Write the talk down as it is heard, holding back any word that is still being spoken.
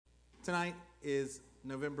Tonight is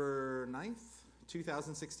November 9th,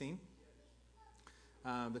 2016.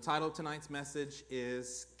 The title of tonight's message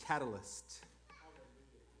is Catalyst.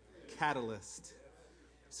 Catalyst.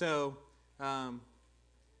 So, I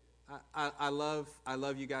love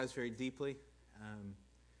you guys very deeply.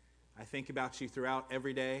 I think about you throughout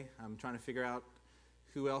every day. I'm trying to figure out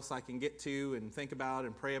who else I can get to and think about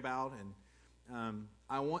and pray about. And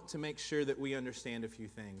I want to make sure that we understand a few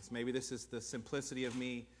things. Maybe this is the simplicity of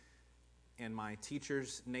me and my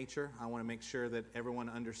teacher's nature. I want to make sure that everyone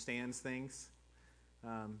understands things.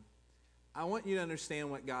 I want you to understand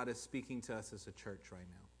what God is speaking to us as a church right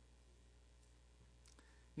now.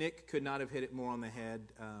 Nick could not have hit it more on the head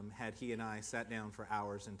had he and I sat down for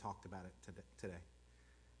hours and talked about it today.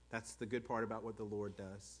 That's the good part about what the Lord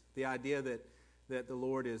does. The idea that the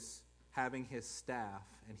Lord is having his staff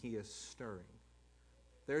and he is stirring.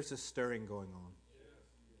 There's a stirring going on.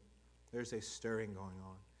 There's a stirring going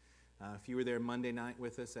on. If you were there Monday night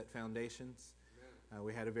with us at Foundations,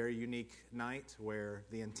 we had a very unique night where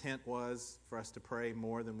the intent was for us to pray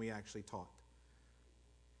more than we actually taught.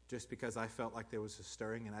 Just because I felt like there was a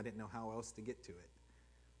stirring and I didn't know how else to get to it.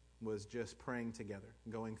 Was just praying together,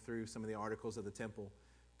 going through some of the articles of the temple,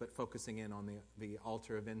 but focusing in on the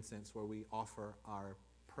altar of incense where we offer our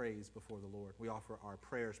praise before the Lord. We offer our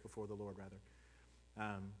prayers before the Lord,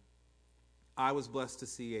 rather. I was blessed to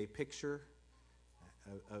see a picture,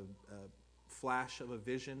 a flash of a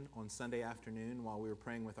vision on Sunday afternoon while we were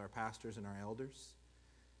praying with our pastors and our elders,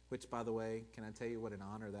 which, by the way, can I tell you what an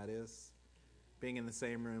honor that is? Being in the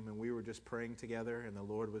same room and we were just praying together and the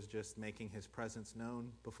Lord was just making his presence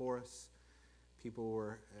known before us.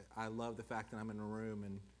 I love the fact that I'm in a room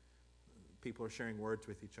and people are sharing words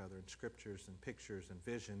with each other and scriptures and pictures and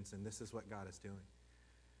visions, and this is what God is doing.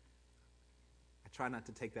 I try not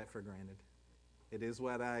to take that for granted. It is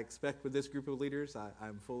what I expect with this group of leaders.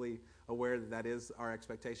 I'm fully aware that is our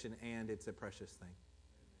expectation, and it's a precious thing.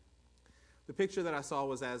 The picture that I saw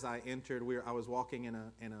was as I entered, I was walking in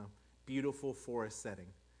a beautiful forest setting.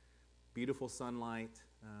 Beautiful sunlight,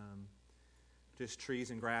 just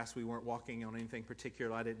trees and grass. We weren't walking on anything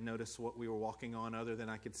particular. I didn't notice what we were walking on other than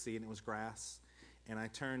I could see, and it was grass. And I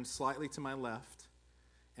turned slightly to my left,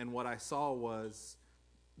 and what I saw was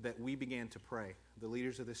that we began to pray. The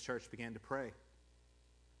leaders of this church began to pray.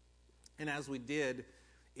 And as we did,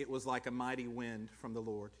 it was like a mighty wind from the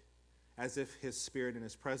Lord, as if his spirit and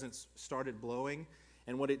his presence started blowing.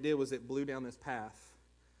 And what it did was it blew down this path.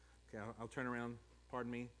 Okay, I'll turn around,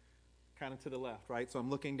 pardon me, kind of to the left, right? So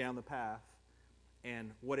I'm looking down the path.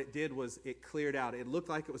 And what it did was it cleared out. It looked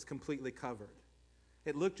like it was completely covered.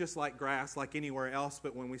 It looked just like grass, like anywhere else.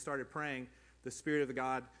 But when we started praying, the Spirit of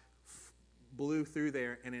God blew through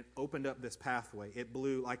there and it opened up this pathway. It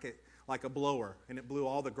blew like a blower, and it blew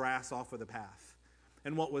all the grass off of the path.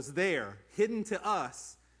 And what was there, hidden to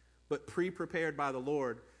us, but pre-prepared by the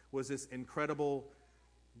Lord, was this incredible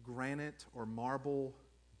granite or marble,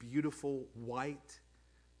 beautiful white,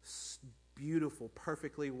 beautiful,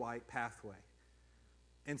 perfectly white pathway.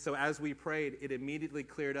 And so as we prayed, it immediately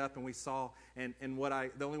cleared up, and we saw, and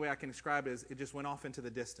the only way I can describe it is it just went off into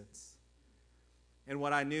the distance. And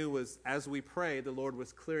what I knew was, as we prayed, the Lord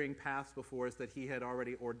was clearing paths before us that he had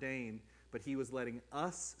already ordained, but he was letting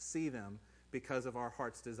us see them because of our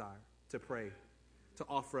heart's desire to pray, to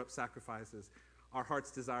offer up sacrifices, our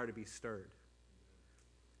heart's desire to be stirred.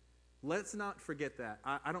 Let's not forget that.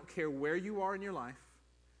 I don't care where you are in your life.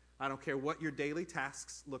 I don't care what your daily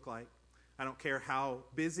tasks look like. I don't care how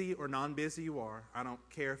busy or non-busy you are. I don't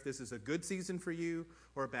care if this is a good season for you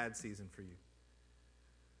or a bad season for you.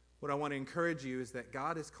 What I want to encourage you is that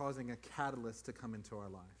God is causing a catalyst to come into our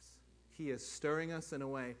lives. He is stirring us in a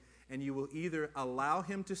way, and you will either allow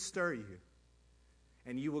him to stir you,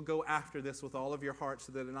 and you will go after this with all of your heart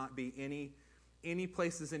so that there not be any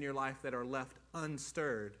places in your life that are left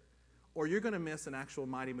unstirred, or you're going to miss an actual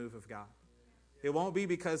mighty move of God. It won't be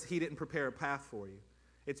because he didn't prepare a path for you.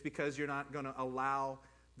 It's because you're not going to allow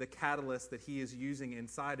the catalyst that he is using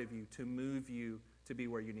inside of you to move you to be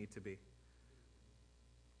where you need to be.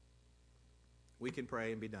 We can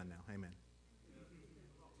pray and be done now. Amen.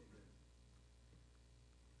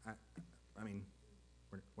 I mean,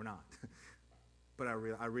 we're not. But I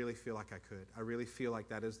really feel like I could. I really feel like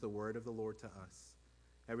that is the word of the Lord to us.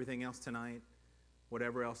 Everything else tonight,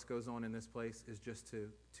 whatever else goes on in this place, is just to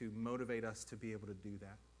motivate us to be able to do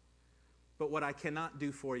that. But what I cannot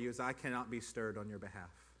do for you is I cannot be stirred on your behalf.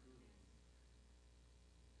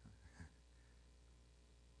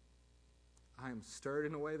 I am stirred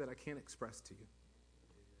in a way that I can't express to you.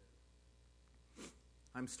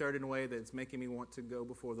 I'm stirred in a way that's making me want to go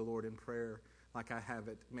before the Lord in prayer like I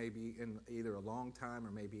haven't maybe in either a long time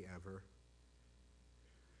or maybe ever.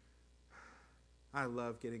 I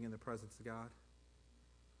love getting in the presence of God.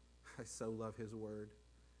 I so love His Word.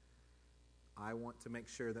 I want to make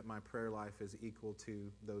sure that my prayer life is equal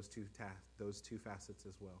to those two facets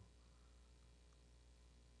as well.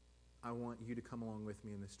 I want you to come along with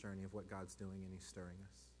me in this journey of what God's doing, and He's stirring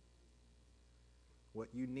us. What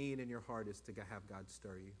you need in your heart is to have God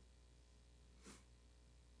stir you.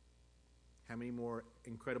 How many more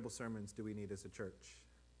incredible sermons do we need as a church?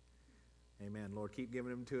 Amen. Lord, keep giving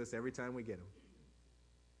them to us every time we get them.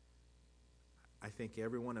 I think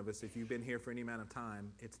every one of us, if you've been here for any amount of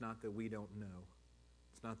time, it's not that we don't know.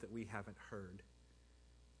 It's not that we haven't heard.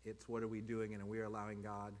 It's what are we doing, and are we allowing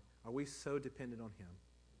God? Are we so dependent on Him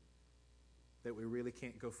that we really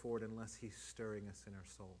can't go forward unless He's stirring us in our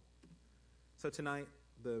soul? So tonight,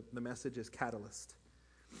 the message is Catalyst.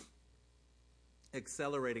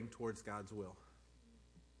 Accelerating towards God's will.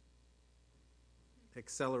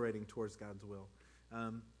 Accelerating towards God's will.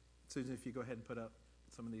 Susan, if you go ahead and put up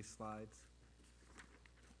some of these slides.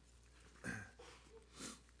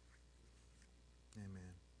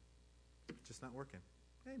 Amen. Just not working.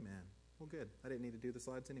 Amen. Well, good. I didn't need to do the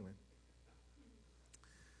slides anyway.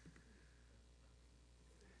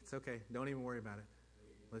 It's okay. Don't even worry about it.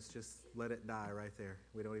 Let's just let it die right there.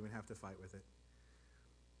 We don't even have to fight with it.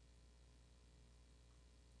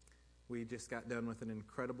 We just got done with an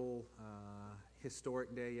incredible,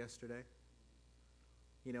 historic day yesterday.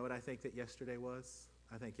 You know what I think that yesterday was?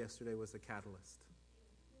 I think yesterday was a catalyst.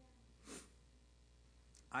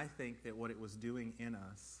 I think that what it was doing in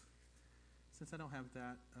us, since I don't have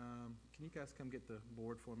that, can you guys come get the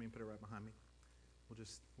board for me and put it right behind me?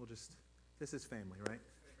 We'll just, this is family, right?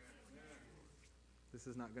 This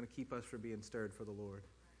is not going to keep us from being stirred for the Lord.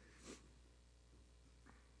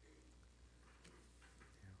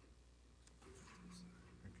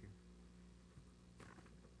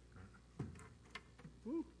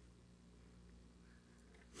 Woo.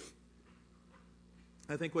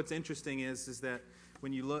 I think what's interesting is that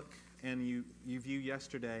when you look and you view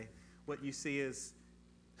yesterday, what you see is,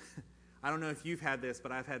 I don't know if you've had this,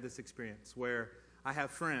 but I've had this experience where I have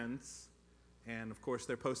friends, and of course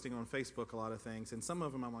they're posting on Facebook a lot of things, and some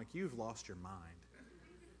of them I'm like, you've lost your mind.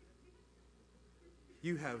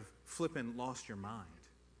 You have flippin' lost your mind.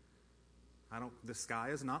 The sky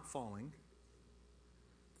is not falling.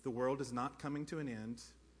 The world is not coming to an end.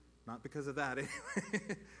 Not because of that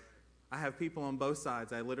anyway. I have people on both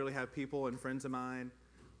sides. I literally have people and friends of mine.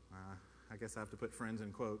 I guess I have to put friends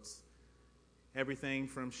in quotes. Everything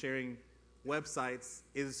from sharing websites,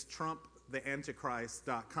 is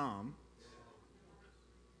TrumpTheAntichrist.com,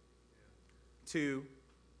 to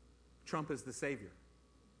Trump is the Savior.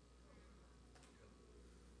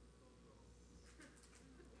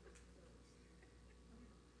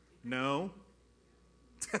 No.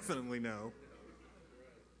 Definitely no.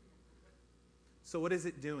 So what is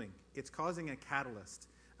it doing? It's causing a catalyst.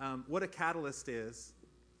 What a catalyst is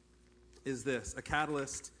this. A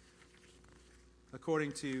catalyst,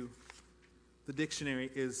 according to the dictionary,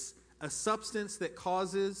 is a substance that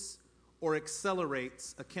causes or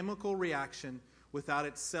accelerates a chemical reaction without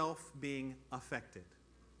itself being affected.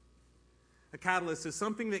 A catalyst is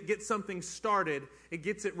something that gets something started, it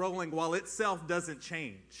gets it rolling while itself doesn't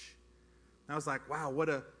change. And I was like, wow, what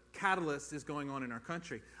a catalyst is going on in our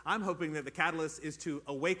country. I'm hoping that the catalyst is to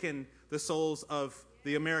awaken the souls of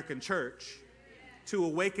the American church, to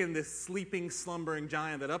awaken this sleeping, slumbering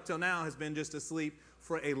giant that up till now has been just asleep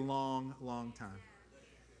for a long, long time.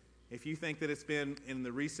 If you think that it's been in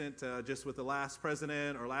the recent, just with the last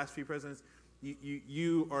president or last few presidents,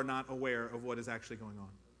 you are not aware of what is actually going on.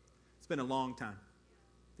 It's been a long time.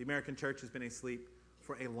 The American church has been asleep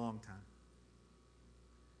for a long time.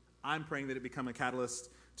 I'm praying that it become a catalyst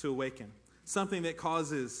to awaken. Something that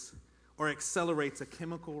causes or accelerates a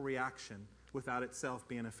chemical reaction without itself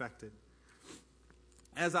being affected.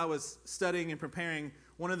 As I was studying and preparing,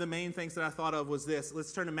 one of the main things that I thought of was this.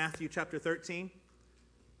 Let's turn to Matthew chapter 13.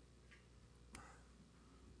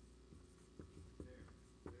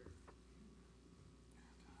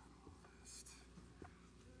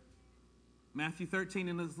 Matthew 13,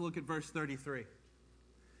 and let's look at verse 33.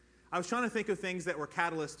 I was trying to think of things that were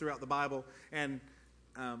catalysts throughout the Bible, and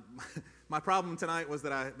my problem tonight was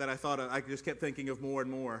that I thought of, I just kept thinking of more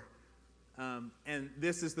and more. And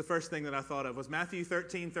this is the first thing that I thought of, was Matthew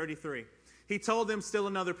 13:33. He told them still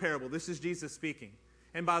another parable. This is Jesus speaking.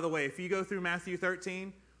 And by the way, if you go through Matthew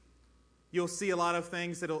 13, you'll see a lot of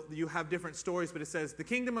things you have different stories, but it says, the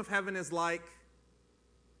kingdom of heaven is like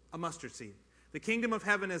a mustard seed. The kingdom of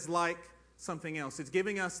heaven is like something else. It's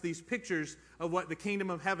giving us these pictures of what the kingdom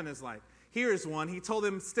of heaven is like. Here is one. He told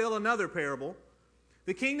them still another parable.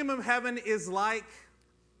 The kingdom of heaven is like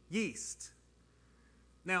yeast.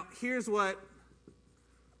 Now, here's what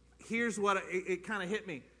it kind of hit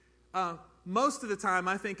me. Most of the time,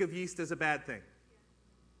 I think of yeast as a bad thing.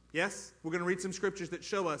 Yes? We're going to read some scriptures that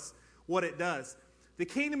show us what it does. The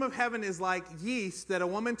kingdom of heaven is like yeast that a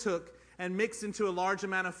woman took and mixed into a large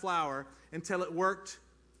amount of flour until it worked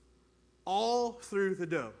all through the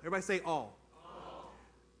dough. Everybody say all. All.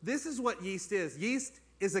 This is what yeast is. Yeast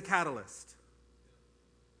is a catalyst.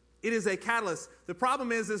 It is a catalyst. The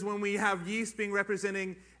problem is when we have yeast being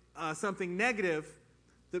representing something negative,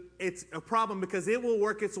 it's a problem because it will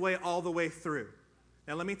work its way all the way through.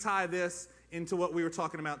 Now let me tie this into what we were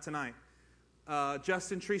talking about tonight.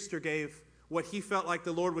 Justin Treaster gave what he felt like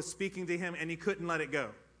the Lord was speaking to him, and he couldn't let it go.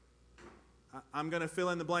 I'm going to fill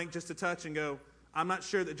in the blank just a touch and go, I'm not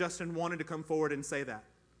sure that Justin wanted to come forward and say that.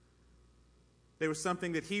 There was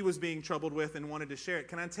something that he was being troubled with and wanted to share it.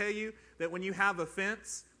 Can I tell you that when you have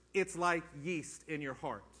offense, it's like yeast in your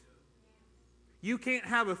heart. You can't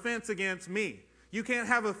have offense against me. You can't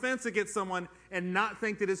have offense against someone and not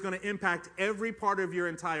think that it's going to impact every part of your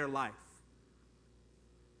entire life.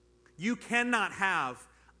 You cannot have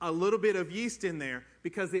a little bit of yeast in there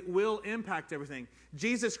because it will impact everything.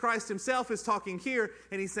 Jesus Christ himself is talking here,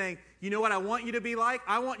 and he's saying, you know what I want you to be like?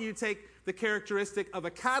 I want you to take the characteristic of a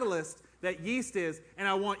catalyst that yeast is, and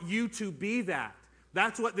I want you to be that.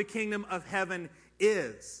 That's what the kingdom of heaven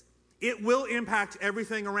is. It will impact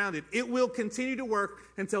everything around it. It will continue to work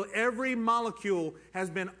until every molecule has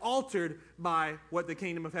been altered by what the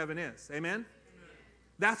kingdom of heaven is. Amen?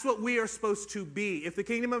 That's what we are supposed to be. If the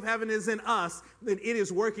kingdom of heaven is in us, then it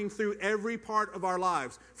is working through every part of our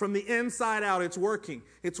lives. From the inside out, it's working.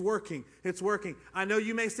 It's working. It's working. I know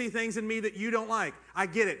you may see things in me that you don't like. I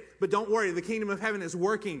get it. But don't worry. The kingdom of heaven is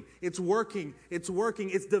working. It's working. It's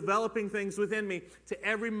working. It's developing things within me to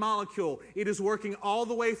every molecule. It is working all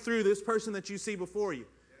the way through this person that you see before you.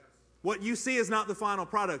 Yes. What you see is not the final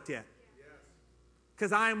product yet.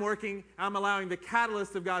 Because I'm allowing the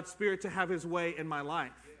catalyst of God's Spirit to have his way in my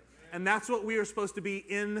life. And that's what we are supposed to be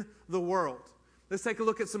in the world. Let's take a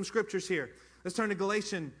look at some scriptures here. Let's turn to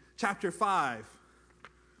Galatians chapter 5,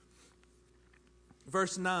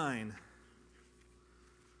 verse 9.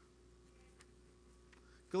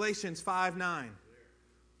 Galatians 5:9.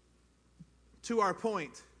 To our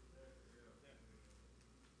point.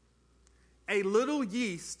 A little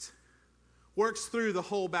yeast works through the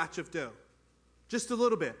whole batch of dough. Just a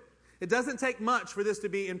little bit. It doesn't take much for this to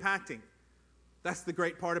be impacting. That's the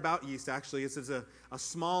great part about yeast, actually. It's a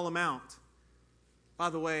small amount. By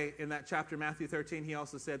the way, in that chapter, Matthew 13, he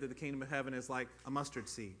also said that the kingdom of heaven is like a mustard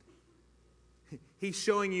seed. He's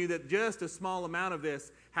showing you that just a small amount of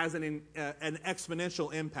this has an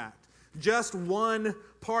exponential impact. Just one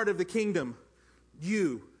part of the kingdom,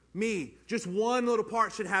 you, me, just one little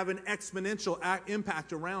part should have an exponential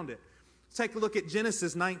impact around it. Let's take a look at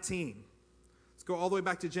Genesis 19. Let's go all the way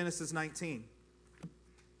back to Genesis 19.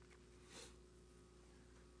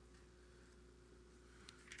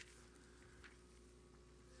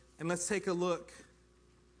 And let's take a look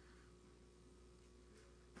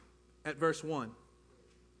at verse 1.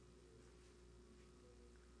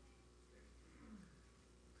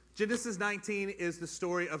 Genesis 19 is the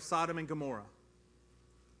story of Sodom and Gomorrah.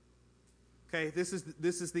 Okay, this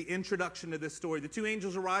is the introduction to this story. The two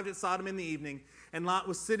angels arrived at Sodom in the evening, and Lot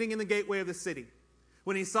was sitting in the gateway of the city.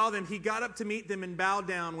 When he saw them, he got up to meet them and bowed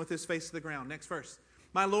down with his face to the ground. Next verse.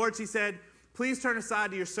 My lords, he said, please turn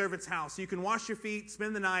aside to your servant's house. You can wash your feet,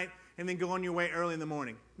 spend the night, and then go on your way early in the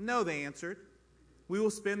morning. No, they answered. We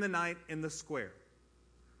will spend the night in the square.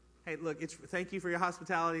 Hey, look, thank you for your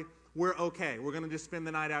hospitality. We're okay. We're going to just spend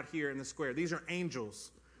the night out here in the square. These are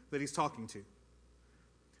angels that he's talking to.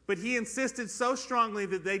 But he insisted so strongly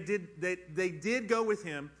that they did go with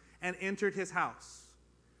him and entered his house.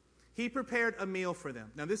 He prepared a meal for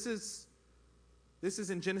them. Now this is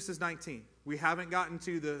in Genesis 19. We haven't gotten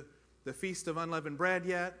to the Feast of Unleavened Bread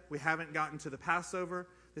yet. We haven't gotten to the Passover.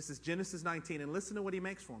 This is Genesis 19. And listen to what he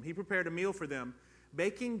makes for them. He prepared a meal for them,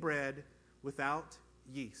 baking bread without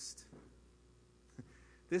yeast.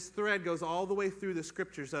 This thread goes all the way through the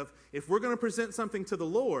scriptures of if we're going to present something to the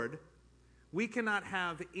Lord, we cannot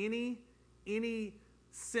have any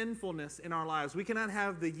sinfulness in our lives. We cannot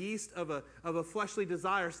have the yeast of a fleshly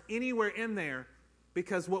desires anywhere in there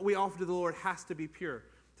because what we offer to the Lord has to be pure.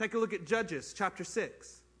 Take a look at Judges chapter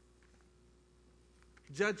 6.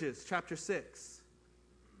 Judges chapter 6.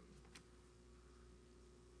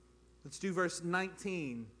 Let's do verse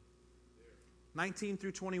 19. 19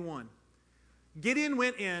 through 21. Gideon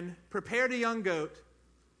went in, prepared a young goat,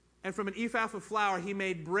 and from an ephah of flour he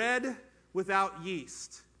made bread without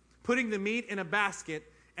yeast, putting the meat in a basket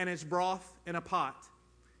and its broth in a pot.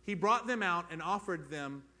 He brought them out and offered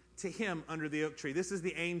them to him under the oak tree. This is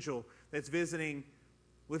the angel that's visiting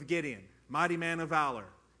with Gideon, mighty man of valor.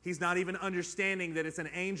 He's not even understanding that it's an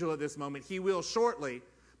angel at this moment. He will shortly,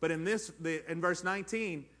 but in verse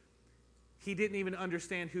 19, he didn't even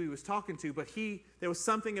understand who he was talking to, but there was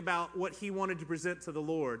something about what he wanted to present to the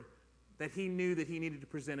Lord that he knew that he needed to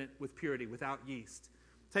present it with purity, without yeast.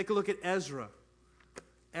 Take a look at Ezra.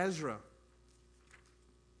 Ezra,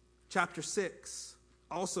 chapter 6,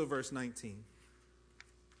 also verse 19.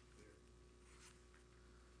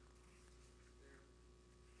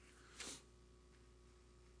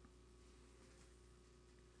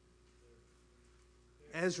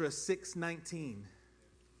 Ezra 6:19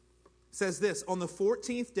 says this: on the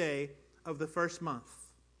 14th day of the first month,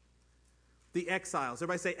 the exiles,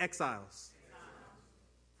 everybody say exiles,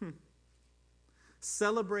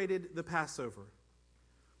 celebrated the Passover.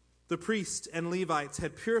 The priests and Levites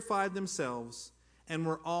had purified themselves and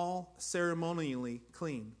were all ceremonially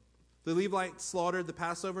clean. The Levites slaughtered the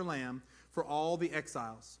Passover lamb for all the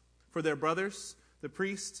exiles, for their brothers, the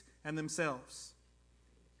priests, and themselves.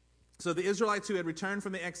 So the Israelites who had returned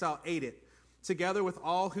from the exile ate it, together with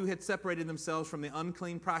all who had separated themselves from the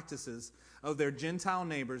unclean practices of their Gentile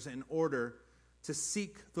neighbors in order to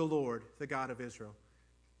seek the Lord, the God of Israel.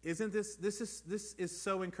 Isn't this is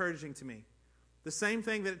so encouraging to me. The same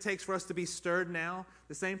thing that it takes for us to be stirred now,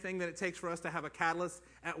 the same thing that it takes for us to have a catalyst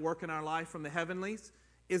at work in our life from the heavenlies,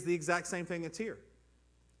 is the exact same thing that's here.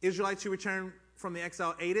 Israelites who returned from the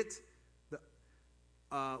exile ate it,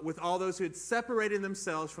 with all those who had separated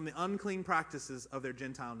themselves from the unclean practices of their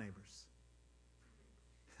Gentile neighbors.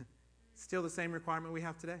 Still the same requirement we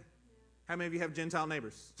have today. How many of you have Gentile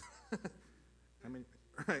neighbors? I mean,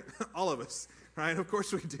 right, all of us, right? Of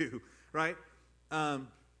course we do, right?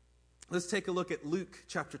 Let's take a look at Luke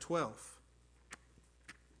chapter 12.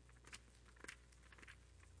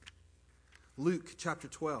 Luke chapter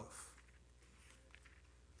 12.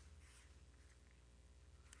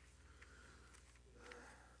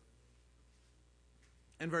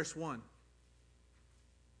 And verse 1.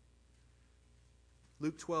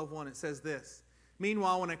 Luke 12:1, it says this: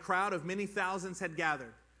 meanwhile, when a crowd of many thousands had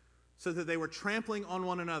gathered, so that they were trampling on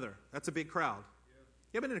one another. That's a big crowd.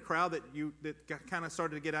 You ever been in a crowd that kind of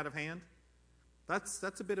started to get out of hand?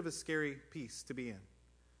 That's a bit of a scary piece to be in.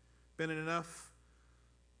 Been in enough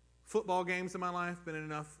football games in my life, been in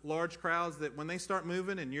enough large crowds that when they start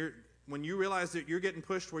moving and when you realize that you're getting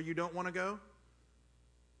pushed where you don't want to go,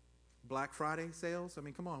 Black Friday sales, I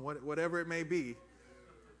mean, come on, whatever it may be.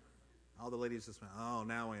 All the ladies just went, oh,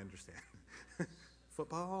 now I understand.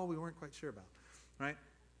 Football, we weren't quite sure about, right?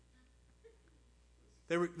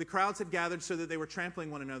 The crowds had gathered so that they were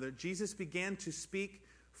trampling one another. Jesus began to speak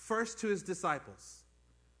first to his disciples.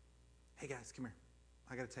 Hey guys, come here.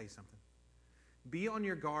 I got to tell you something. Be on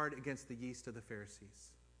your guard against the yeast of the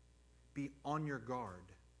Pharisees. Be on your guard.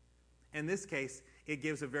 In this case, it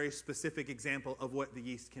gives a very specific example of what the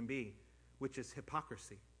yeast can be, which is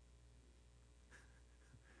hypocrisy.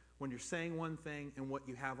 When you're saying one thing and what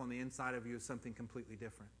you have on the inside of you is something completely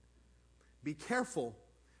different. Be careful.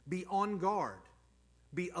 Be on guard.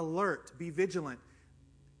 Be alert. Be vigilant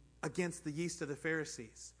against the yeast of the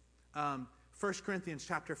Pharisees. 1 Corinthians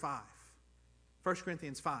chapter 5. 1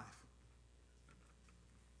 Corinthians 5.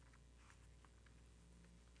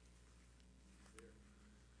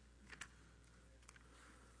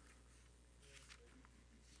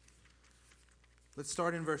 Let's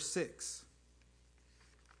start in verse 6.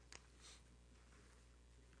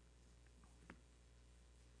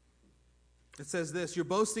 It says this: your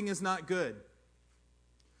boasting is not good.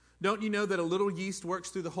 Don't you know that a little yeast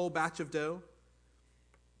works through the whole batch of dough?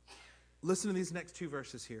 Listen to these next two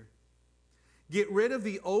verses here. Get rid of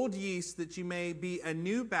the old yeast that you may be a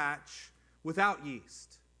new batch without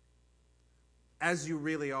yeast, as you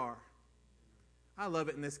really are. I love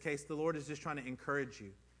it in this case. The Lord is just trying to encourage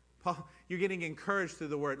you. Paul, you're getting encouraged through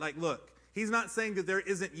the word. Like, look, he's not saying that there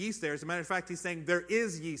isn't yeast there. As a matter of fact, he's saying there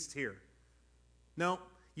is yeast here. No,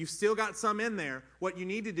 you've still got some in there. What you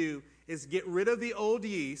need to do is get rid of the old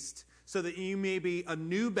yeast so that you may be a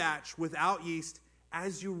new batch without yeast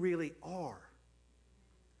as you really are.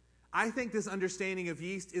 I think this understanding of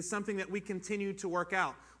yeast is something that we continue to work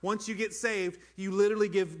out. Once you get saved, you literally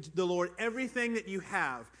give the Lord everything that you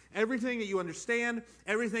have, everything that you understand,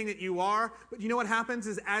 everything that you are. But you know what happens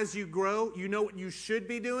is as you grow, you know what you should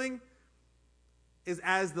be doing? Is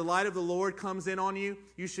as the light of the Lord comes in on you,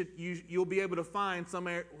 you'll be able to find some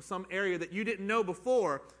area that you didn't know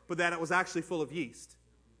before, but that it was actually full of yeast.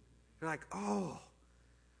 You're like, oh,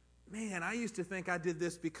 man, I used to think I did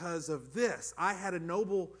this because of this. I had a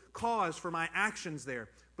noble cause for my actions there.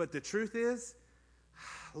 But the truth is,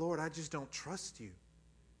 Lord, I just don't trust you.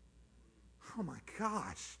 Oh my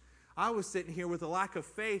gosh. I was sitting here with a lack of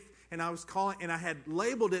faith, and I had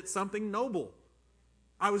labeled it something noble.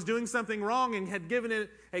 I was doing something wrong and had given it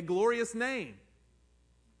a glorious name.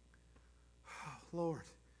 Oh, Lord,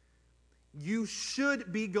 you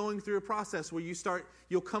should be going through a process where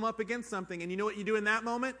you'll come up against something, and you know what you do in that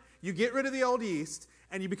moment? You get rid of the old yeast,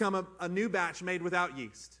 and you become a new batch made without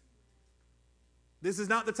yeast. This is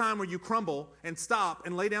not the time where you crumble and stop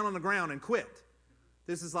and lay down on the ground and quit.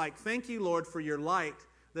 This is like, thank you, Lord, for your light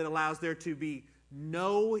that allows there to be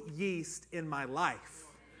no yeast in my life.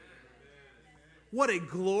 What a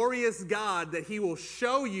glorious God that He will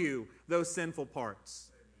show you those sinful parts.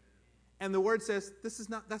 And the Word says,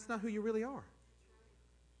 that's not who you really are.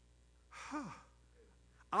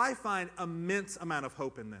 I find immense amount of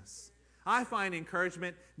hope in this. I find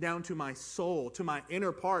encouragement down to my soul, to my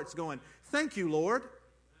inner parts going, thank you, Lord.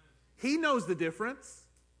 He knows the difference.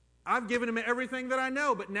 I've given Him everything that I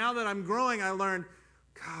know, but now that I'm growing, I learned,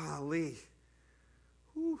 golly,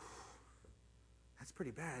 whew, that's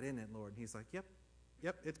pretty bad, isn't it, Lord? And He's like, yep,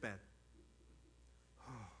 it's bad.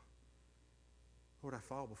 Oh, Lord, I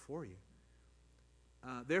fall before you.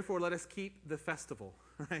 Therefore, let us keep the festival,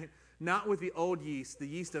 right? Not with the old yeast, the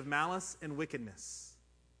yeast of malice and wickedness.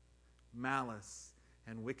 Malice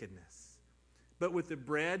and wickedness. But with the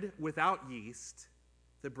bread without yeast,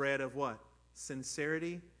 the bread of what?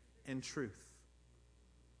 Sincerity and truth.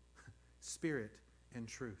 Spirit and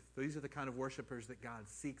truth. These are the kind of worshipers that God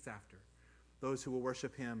seeks after. Those who will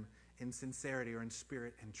worship Him in sincerity or in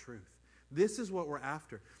spirit and truth. This is what we're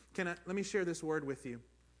after. Let me share this word with you.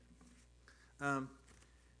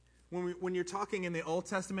 When you're talking in the Old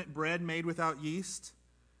Testament, bread made without yeast,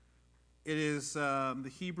 it is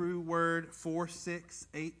the Hebrew word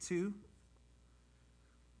 4682.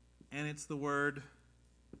 And it's the word,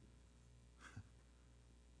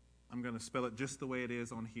 I'm going to spell it just the way it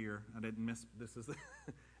is on here. I didn't miss, this is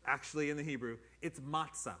actually in the Hebrew. It's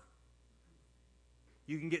matzah.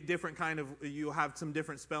 You can get you'll have some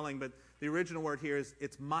different spelling, but the original word here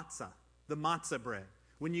it's matzah, the matzah bread.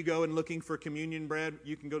 When you go and looking for communion bread,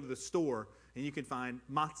 you can go to the store and you can find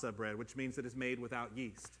matzah bread, which means that it's made without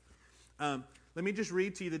yeast. Let me just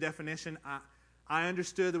read to you the definition. I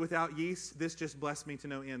understood that without yeast, this just blessed me to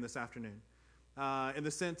no end this afternoon. In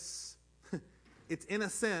the sense, it's in a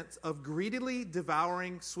sense of greedily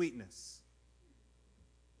devouring sweetness.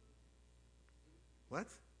 What?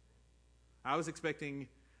 I was expecting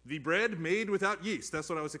the bread made without yeast. That's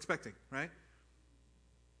what I was expecting, right?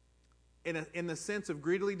 In the sense of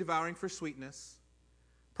greedily devouring for sweetness,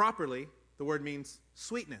 properly, the word means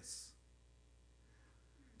sweetness.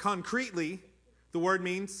 Concretely, the word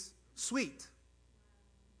means sweet.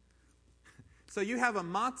 So you have a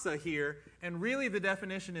matzah here, and really the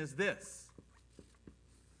definition is this.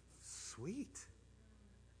 Sweet.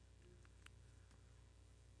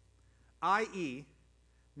 I.e.,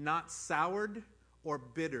 not soured or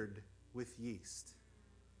bittered with yeast.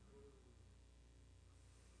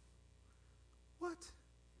 What?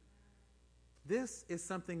 This is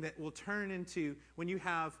something that will turn into, when you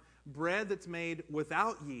have bread that's made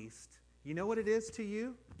without yeast, you know what it is to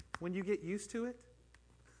you when you get used to it?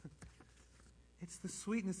 It's the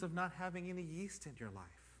sweetness of not having any yeast in your life.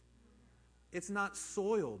 It's not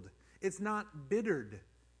soiled. It's not bittered.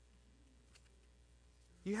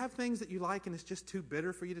 You have things that you like and it's just too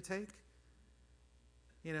bitter for you to take?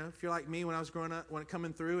 You know, if you're like me when I was growing up, when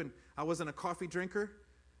coming through and I wasn't a coffee drinker,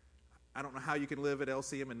 I don't know how you can live at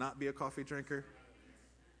LCM and not be a coffee drinker.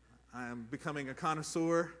 I am becoming a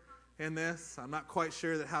connoisseur in this. I'm not quite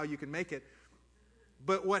sure that how you can make it.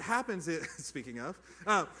 But what happens is, speaking of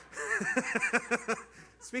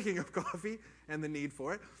coffee and the need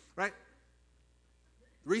for it, right?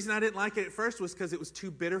 The reason I didn't like it at first was because it was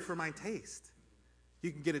too bitter for my taste.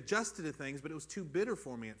 You can get adjusted to things, but it was too bitter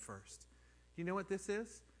for me at first. You know what this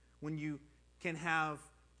is? When you can have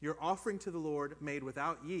your offering to the Lord made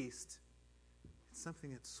without yeast, it's something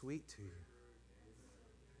that's sweet to you.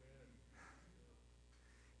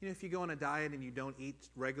 You know, if you go on a diet and you don't eat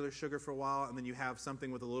regular sugar for a while, and then you have something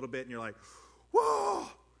with a little bit, and you're like, whoa,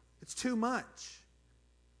 it's too much.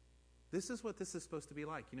 This is what this is supposed to be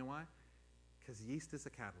like. You know why? Because yeast is a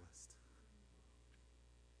catalyst.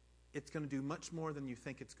 It's going to do much more than you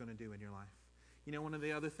think it's going to do in your life. You know, one of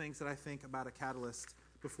the other things that I think about a catalyst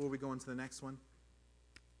before we go into the next one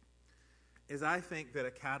is I think that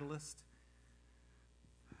a catalyst,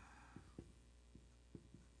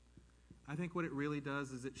 I think what it really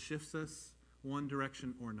does is it shifts us one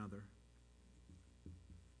direction or another.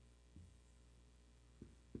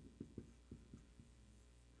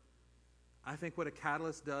 I think what a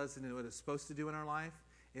catalyst does and what it's supposed to do in our life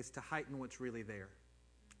is to heighten what's really there.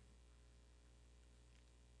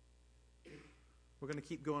 We're going to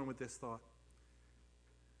keep going with this thought.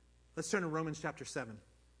 Let's turn to Romans chapter 7.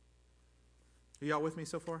 Are y'all with me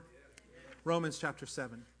so far? Romans chapter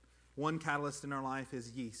 7. One catalyst in our life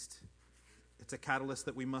is yeast. It's a catalyst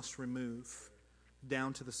that we must remove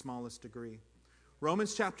down to the smallest degree.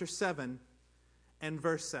 Romans chapter 7 and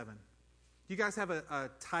verse 7. Do you guys have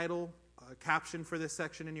a title, a caption for this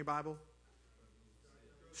section in your Bible?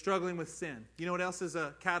 Struggling with sin. You know what else is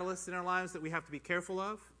a catalyst in our lives that we have to be careful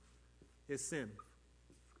of? Is sin.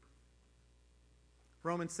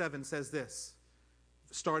 Romans 7 says this,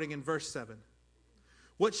 starting in verse 7.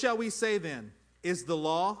 What shall we say then? Is the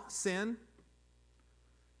law sin?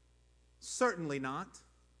 Certainly not.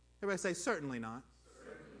 Everybody say, certainly not.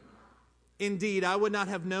 Certainly not. Indeed, I would not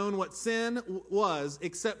have known what sin was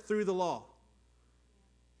except through the law.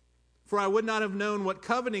 For I would not have known what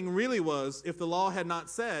coveting really was if the law had not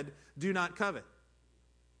said, do not covet.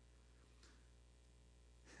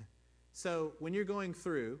 So when you're going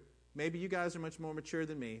through, maybe you guys are much more mature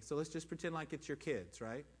than me, so let's just pretend like it's your kids,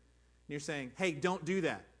 right? And you're saying, hey, don't do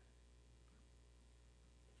that.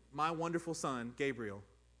 My wonderful son, Gabriel,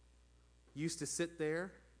 used to sit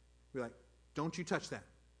there, be like, don't you touch that.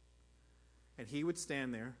 And he would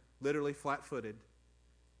stand there, literally flat-footed,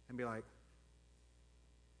 and be like,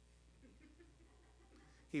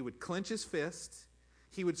 he would clench his fist,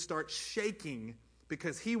 he would start shaking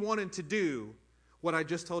because he wanted to do what I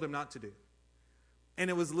just told him not to do. And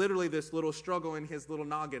it was literally this little struggle in his little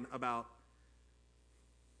noggin about,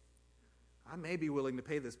 I may be willing to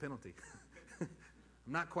pay this penalty. I'm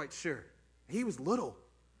not quite sure. He was little.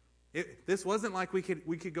 This wasn't like we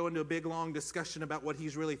could go into a big, long discussion about what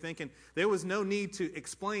he's really thinking. There was no need to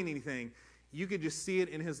explain anything. You could just see it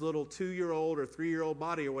in his little 2-year-old or 3-year-old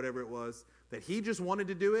body or whatever it was, that he just wanted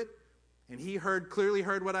to do it, and he clearly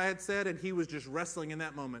heard what I had said, and he was just wrestling in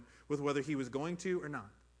that moment with whether he was going to or not.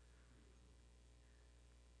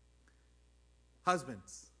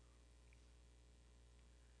 Husbands,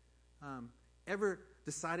 ever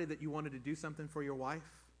decided that you wanted to do something for your wife,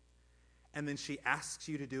 and then she asks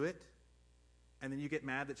you to do it, and then you get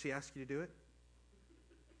mad that she asked you to do it?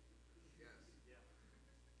 Yes.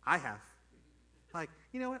 I have. Like,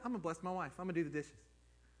 you know what? I'm going to bless my wife. I'm going to do the dishes.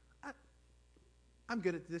 I'm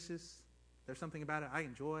good at the dishes. There's something about it I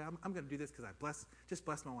enjoy. I'm going to do this because I just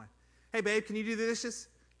bless my wife. Hey, babe, can you do the dishes?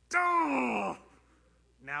 Oh!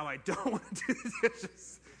 Now I don't want to do the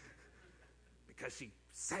dishes because she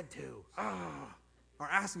said to, or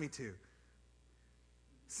asked me to.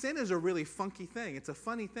 Sin is a really funky thing. It's a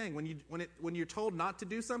funny thing. When you're told not to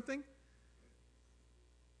do something,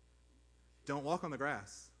 don't walk on the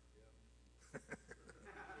grass.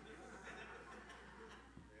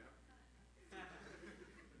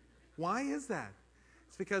 Why is that?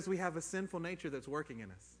 It's because we have a sinful nature that's working in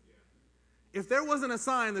us. If there wasn't a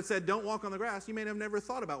sign that said, don't walk on the grass, you may have never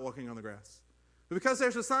thought about walking on the grass. But because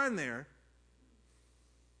there's a sign there,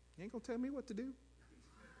 you ain't going to tell me what to do?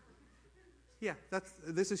 Yeah,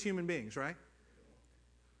 this is human beings, right?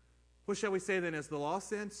 What shall we say then? Is the law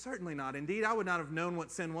sin? Certainly not. Indeed, I would not have known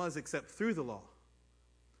what sin was except through the law.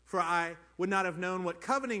 For I would not have known what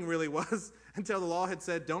coveting really was until the law had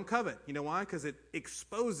said, don't covet. You know why? Because it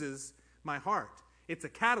exposes my heart. It's a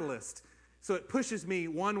catalyst. So it pushes me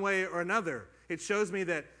one way or another. It shows me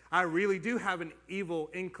that I really do have an evil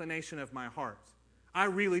inclination of my heart. I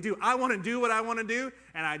really do. I want to do what I want to do,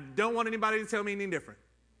 and I don't want anybody to tell me any different.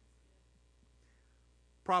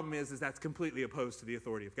 Problem is that's completely opposed to the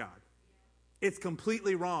authority of God. It's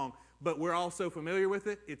completely wrong, but we're all so familiar with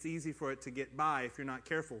it, it's easy for it to get by if you're not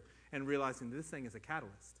careful and realizing this thing is a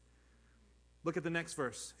catalyst. Look at the next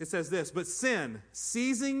verse. It says this, but sin,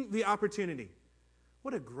 seizing the opportunity.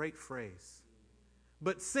 What a great phrase.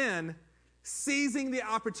 But sin, seizing the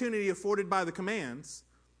opportunity afforded by the commands,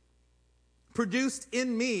 produced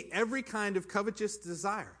in me every kind of covetous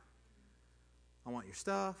desire. I want your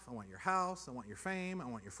stuff. I want your house. I want your fame. I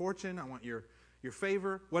want your fortune. I want your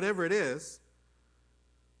favor, whatever it is.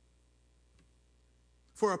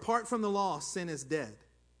 For apart from the law, sin is dead.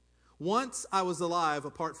 Once I was alive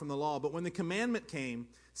apart from the law, but when the commandment came,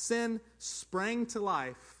 sin sprang to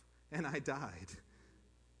life and I died.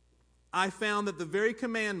 I found that the very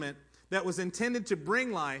commandment that was intended to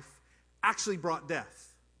bring life actually brought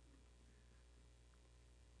death.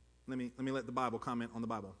 Let me let the Bible comment on the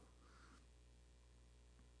Bible.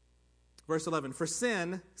 Verse 11, for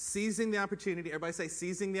sin, seizing the opportunity, everybody say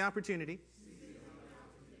seizing the opportunity.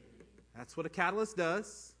 That's what a catalyst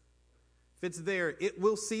does. If it's there, it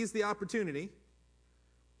will seize the opportunity.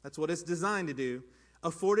 That's what it's designed to do.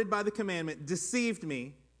 afforded by the commandment deceived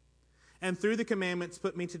me, and through the commandments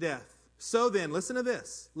put me to death. So then, listen to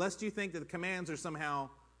this, lest you think that the commands are somehow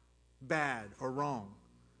bad or wrong.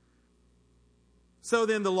 So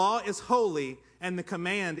then the law is holy, and the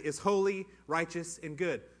command is holy, righteous, and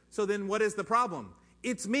good. So then what is the problem?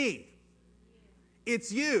 It's me.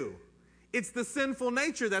 It's you. It's the sinful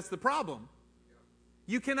nature that's the problem.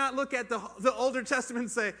 You cannot look at the Older Testament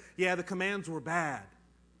and say, yeah, the commands were bad.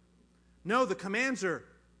 No, the commands are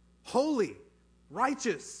holy,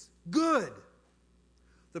 righteous, good.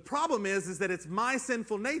 The problem is that it's my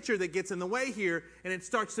sinful nature that gets in the way here, and it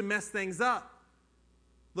starts to mess things up.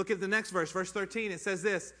 Look at the next verse, verse 13. It says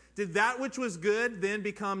this, did that which was good then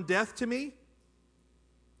become death to me?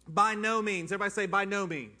 By no means. Everybody say, by no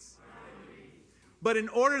means. By no means. But in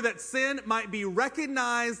order that sin might be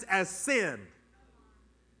recognized as sin,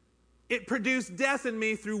 it produced death in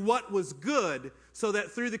me through what was good, so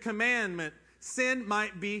that through the commandment, sin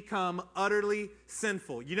might become utterly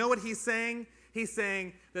sinful. You know what he's saying? He's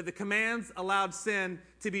saying that the commands allowed sin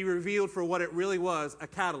to be revealed for what it really was, a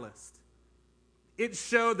catalyst. It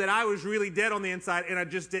showed that I was really dead on the inside and I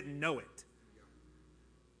just didn't know it.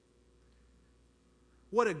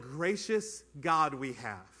 What a gracious God we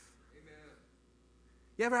have. Amen.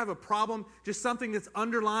 You ever have a problem, just something that's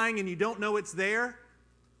underlying and you don't know it's there?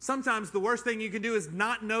 Sometimes the worst thing you can do is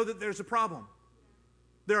not know that there's a problem.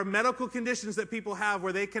 There are medical conditions that people have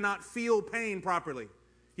where they cannot feel pain properly.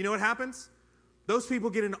 You know what happens? Those people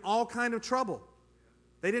get in all kind of trouble.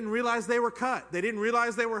 They didn't realize they were cut. They didn't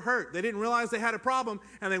realize they were hurt. They didn't realize they had a problem,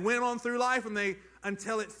 and they went on through life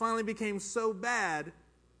until it finally became so bad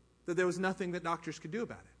that there was nothing that doctors could do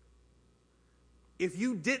about it. If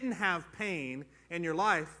you didn't have pain in your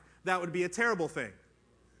life, that would be a terrible thing.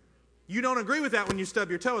 You don't agree with that when you stub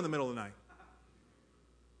your toe in the middle of the night.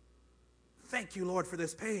 Thank you, Lord, for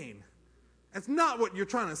this pain. That's not what you're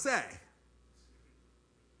trying to say.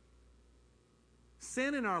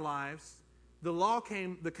 Sin in our lives,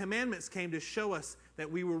 the commandments came to show us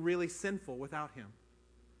that we were really sinful without him.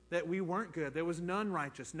 That we weren't good. There was none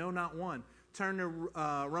righteous, no, not one. Turn to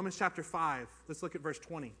Romans chapter 5. Let's look at verse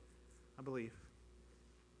 20, I believe.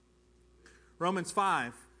 Romans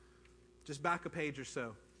 5, just back a page or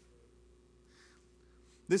so.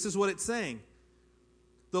 This is what it's saying.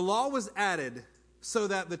 The law was added so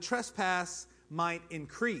that the trespass might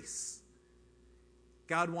increase.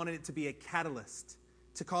 God wanted it to be a catalyst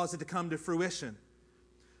to cause it to come to fruition.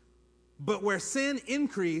 But where sin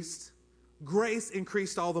increased, grace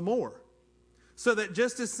increased all the more. So that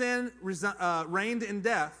just as sin reigned in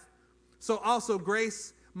death, so also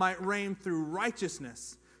grace might reign through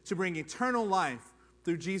righteousness to bring eternal life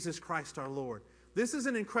through Jesus Christ our Lord. This is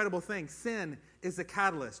an incredible thing. Sin is a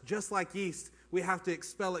catalyst. Just like yeast, we have to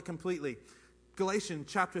expel it completely. Galatians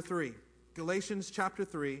chapter 3. Galatians chapter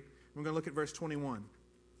 3. We're going to look at verse 21.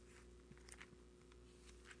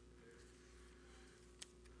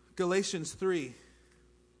 Galatians 3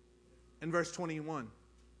 and verse 21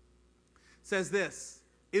 says this,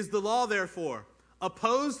 is the law therefore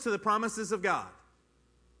opposed to the promises of God?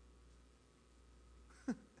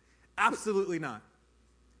 Absolutely not.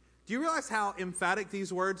 Do you realize how emphatic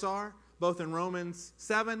these words are, both in Romans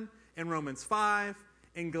 7 and Romans 5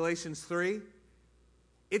 and Galatians 3?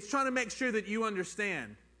 It's trying to make sure that you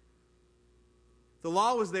understand. The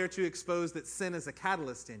law was there to expose that sin is a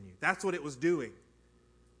catalyst in you. That's what it was doing.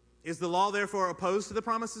 Is the law therefore opposed to the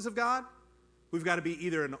promises of God? We've got to be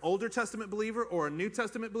either an Older Testament believer or a New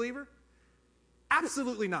Testament believer?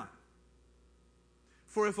 Absolutely not.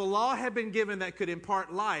 For if a law had been given that could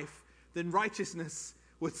impart life, then righteousness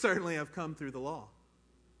would certainly have come through the law.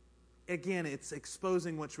 Again, it's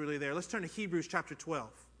exposing what's really there. Let's turn to Hebrews chapter 12.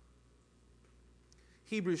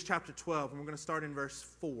 Hebrews chapter 12, and we're going to start in verse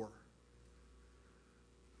 4.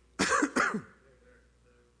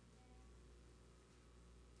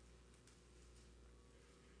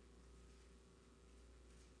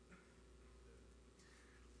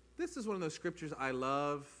 This is one of those scriptures I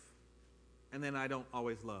love, and then I don't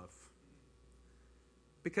always love.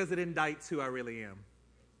 Because it indicts who I really am.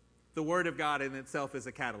 The Word of God in itself is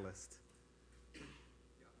a catalyst.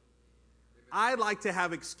 I like to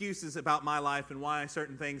have excuses about my life and why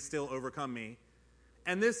certain things still overcome me.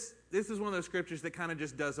 And this is one of those scriptures that kind of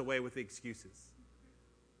just does away with the excuses.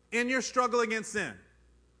 In your struggle against sin,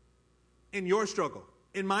 in your struggle,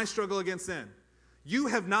 in my struggle against sin, you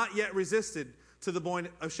have not yet resisted to the point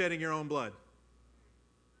of shedding your own blood.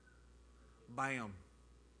 Bam.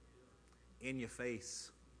 In your face.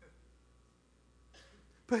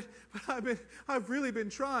 But I've really been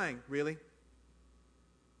trying. Really?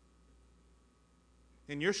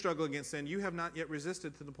 In your struggle against sin, you have not yet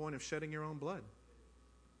resisted to the point of shedding your own blood.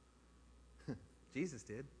 Jesus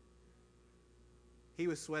did. He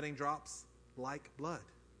was sweating drops like blood.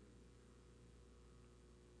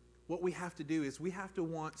 What we have to do is we have to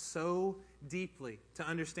want so deeply to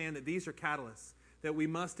understand that these are catalysts, that we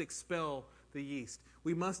must expel the yeast.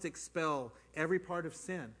 We must expel every part of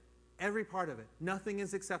sin, every part of it. Nothing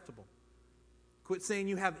is acceptable. Quit saying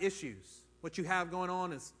you have issues. What you have going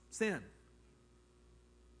on is sin.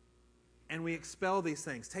 And we expel these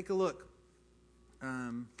things. Take a look.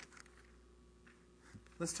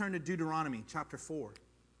 Let's turn to Deuteronomy chapter 4.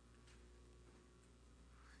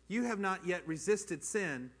 You have not yet resisted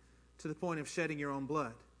sin to the point of shedding your own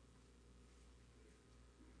blood.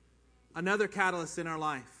 Another catalyst in our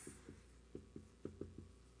life.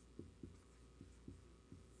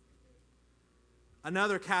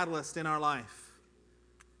 Another catalyst in our life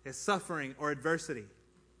is suffering or adversity.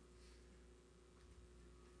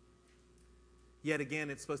 Yet again,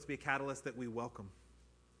 it's supposed to be a catalyst that we welcome.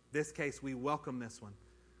 This case, we welcome this one.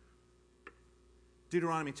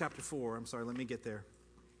 Deuteronomy chapter 4. I'm sorry, let me get there.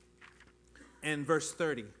 And verse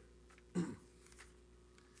 30. It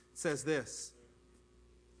says this.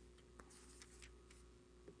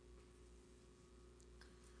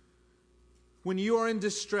 When you are in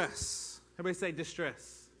distress, everybody say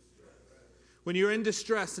distress. When you're in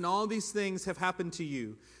distress and all these things have happened to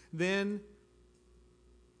you, then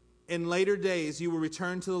in later days you will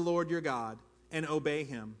return to the Lord your God and obey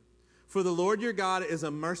Him. For the Lord your God is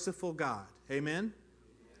a merciful God. Amen?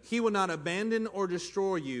 He will not abandon or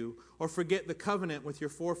destroy you or forget the covenant with your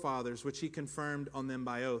forefathers, which He confirmed on them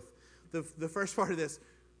by oath. The first part of this,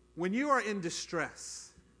 when you are in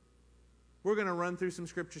distress, we're going to run through some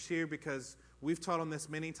scriptures here because we've taught on this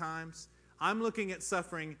many times. I'm looking at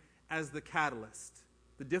suffering as the catalyst.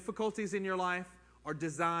 The difficulties in your life are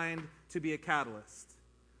designed to be a catalyst.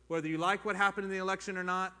 Whether you like what happened in the election or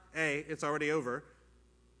not, A, it's already over.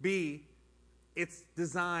 B, it's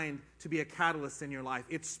designed to be a catalyst in your life.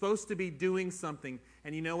 It's supposed to be doing something.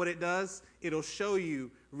 And you know what it does? It'll show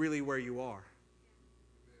you really where you are.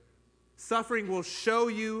 Suffering will show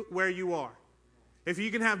you where you are. If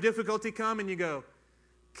you can have difficulty come and you go,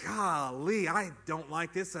 golly, I don't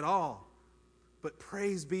like this at all. But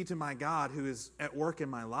praise be to my God who is at work in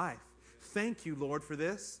my life. Thank you, Lord, for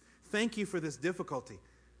this. Thank you for this difficulty.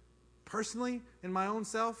 Personally, in my own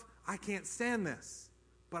self, I can't stand this.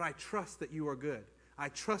 But I trust that you are good. I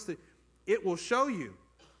trust that it will show you.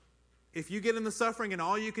 If you get in the suffering and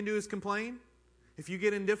all you can do is complain, if you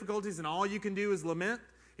get in difficulties and all you can do is lament,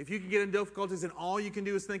 if you can get in difficulties and all you can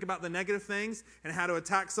do is think about the negative things and how to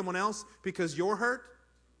attack someone else because you're hurt,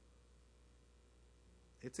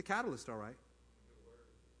 it's a catalyst, all right.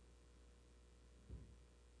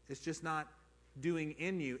 It's just not doing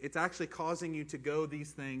in you. It's actually causing you to go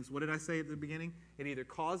these things. What did I say at the beginning? It either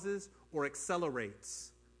causes or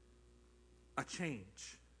accelerates a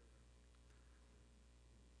change.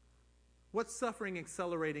 What's suffering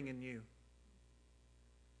accelerating in you?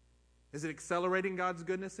 Is it accelerating God's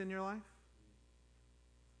goodness in your life?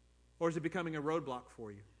 Or is it becoming a roadblock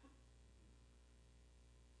for you?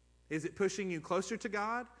 Is it pushing you closer to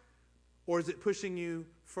God? Or is it pushing you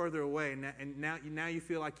further away? And now you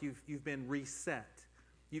feel like you've been reset.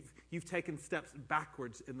 You've taken steps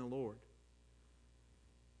backwards in the Lord.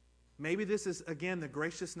 Maybe this is, again, the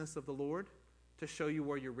graciousness of the Lord to show you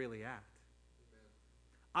where you're really at. Amen.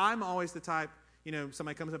 I'm always the type,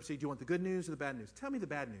 somebody comes up and says, do you want the good news or the bad news? Tell me the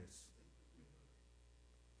bad news.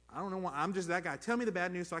 I don't know why. I'm just that guy. Tell me the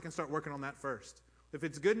bad news so I can start working on that first. If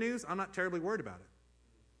it's good news, I'm not terribly worried about it.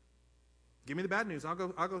 Give me the bad news. I'll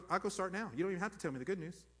go start now. You don't even have to tell me the good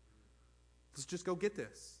news. Let's just go get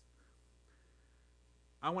this.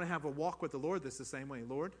 I want to have a walk with the Lord that's the same way.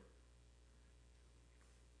 Lord,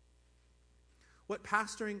 what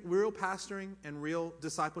real pastoring and real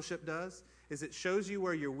discipleship does is it shows you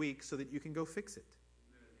where you're weak so that you can go fix it.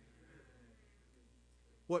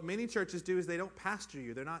 What many churches do is they don't pastor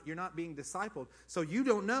you. You're not being discipled, so you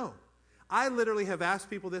don't know. I literally have asked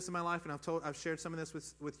people this in my life, and I've shared some of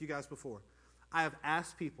this with you guys before. I have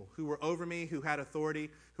asked people who were over me, who had authority,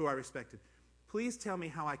 who I respected, please tell me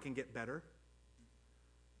how I can get better.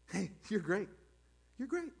 Hey, you're great. You're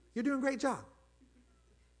great. You're doing a great job.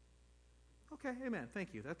 Okay, amen.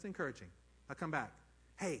 Thank you. That's encouraging. I'll come back.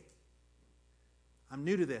 Hey, I'm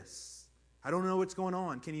new to this. I don't know what's going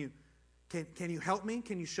on. Can you help me?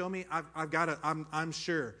 Can you show me? I'm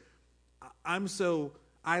sure.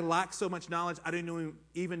 I lack so much knowledge, I don't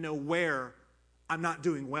even know where I'm not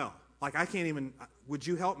doing well. Like, I can't even, would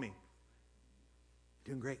you help me?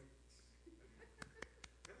 Doing great.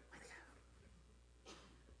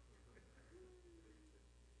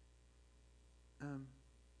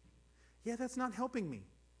 Yeah, that's not helping me.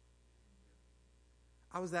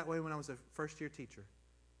 I was that way when I was a first-year teacher.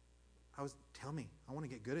 Tell me, I want to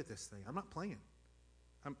get good at this thing. I'm not playing.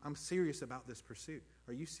 I'm serious about this pursuit.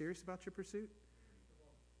 Are you serious about your pursuit?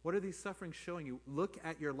 What are these sufferings showing you? Look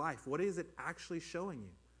at your life. What is it actually showing you?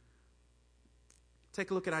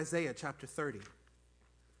 Take a look at Isaiah chapter 30.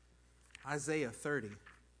 Isaiah 30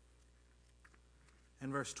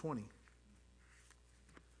 and verse 20.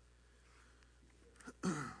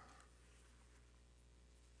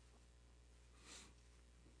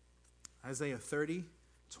 Isaiah 30,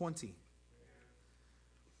 20.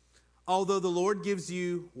 Although the Lord gives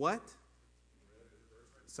you what?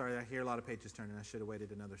 Sorry, I hear a lot of pages turning. I should have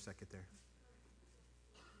waited another second there.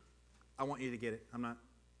 I want you to get it. I'm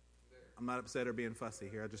not upset or being fussy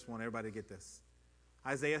here. I just want everybody to get this.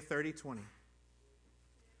 Isaiah 30, 20.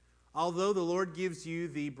 Although the Lord gives you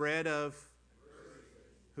the bread of...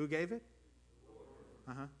 Who gave it?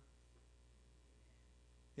 Uh-huh.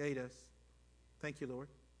 Yeah, He does. Thank you, Lord.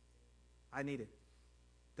 I need it.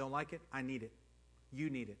 Don't like it? I need it. You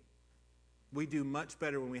need it. We do much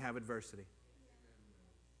better when we have adversity.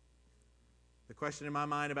 The question in my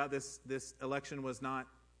mind about this election was not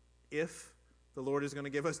if the Lord is going to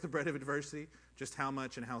give us the bread of adversity, just how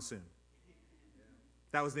much and how soon.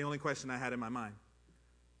 That was the only question I had in my mind.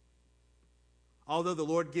 Although the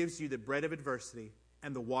Lord gives you the bread of adversity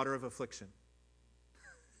and the water of affliction.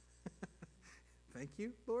 Thank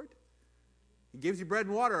you, Lord. He gives you bread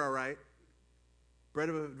and water, all right. Bread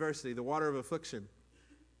of adversity, the water of affliction.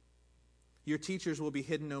 Your teachers will be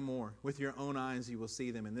hidden no more. With your own eyes you will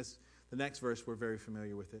see them. And the next verse, we're very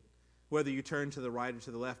familiar with it. Whether you turn to the right or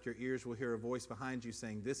to the left, your ears will hear a voice behind you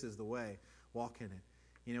saying, this is the way, walk in it.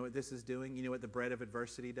 You know what this is doing? You know what the bread of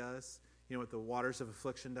adversity does? You know what the waters of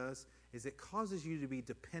affliction does? Is it causes you to be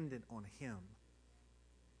dependent on Him.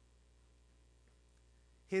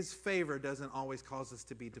 His favor doesn't always cause us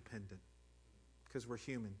to be dependent because we're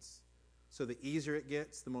humans. So the easier it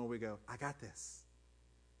gets, the more we go, I got this.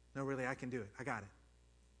 No, really, I can do it. I got it.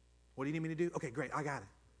 What do you need me to do? Okay, great, I got it.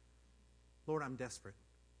 Lord, I'm desperate.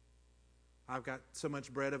 I've got so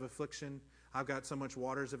much bread of affliction. I've got so much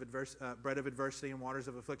bread of adversity and waters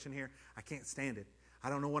of affliction here. I can't stand it. I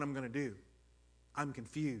don't know what I'm going to do. I'm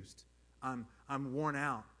confused. I'm worn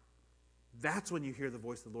out. That's when you hear the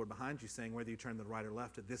voice of the Lord behind you saying, whether you turn to the right or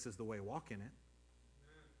left, that this is the way, walk in it.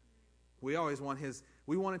 We always want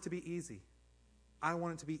we want it to be easy. I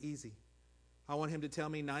want it to be easy. I want Him to tell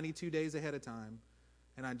me 92 days ahead of time,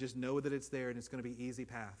 and I just know that it's there and it's going to be easy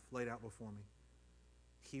path laid out before me.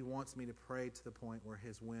 He wants me to pray to the point where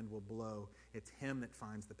His wind will blow. It's Him that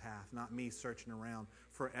finds the path, not me searching around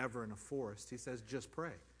forever in a forest. He says, just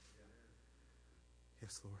pray.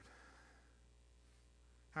 Yes, Lord.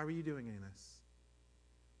 How are you doing in this?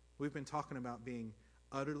 We've been talking about being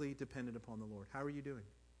utterly dependent upon the Lord. How are you doing?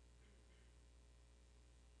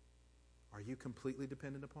 Are you completely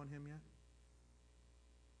dependent upon Him yet?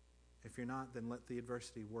 If you're not, then let the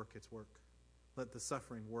adversity work its work. Let the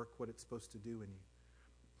suffering work what it's supposed to do in you.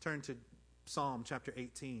 Turn to Psalm chapter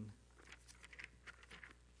 18.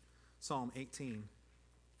 Psalm 18,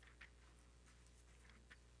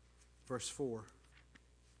 verse 4.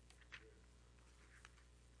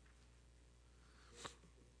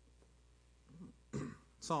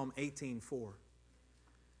 Psalm 18:4.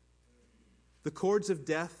 The cords of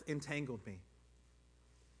death entangled me.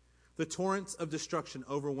 The torrents of destruction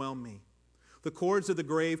overwhelmed me. The cords of the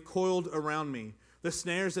grave coiled around me. The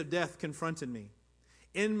snares of death confronted me.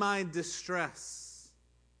 In my distress,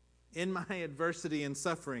 in my adversity and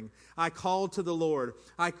suffering, I called to the Lord.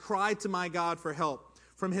 I cried to my God for help.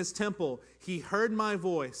 From His temple, He heard my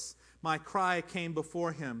voice. My cry came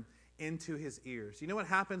before Him into His ears. You know what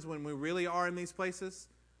happens when we really are in these places?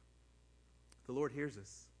 The Lord hears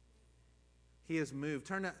us. He is moved.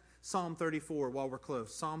 Turn to Psalm 34 while we're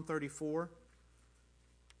close. Psalm 34.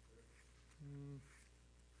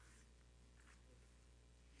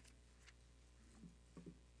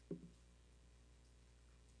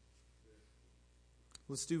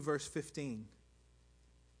 Let's do verse 15.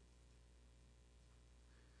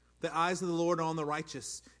 The eyes of the Lord are on the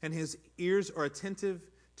righteous, and His ears are attentive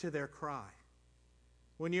to their cry.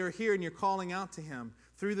 When you're here and you're calling out to Him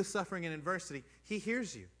through the suffering and adversity, He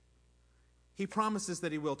hears you. He promises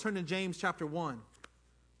that He will. Turn to James chapter 1.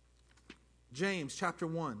 James chapter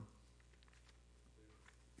 1.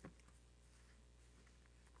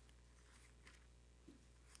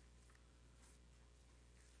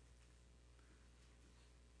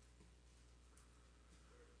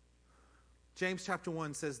 James chapter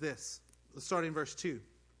 1 says this. Let's start in verse 2.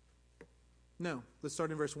 No, let's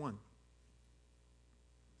start in verse 1.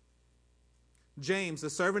 James, the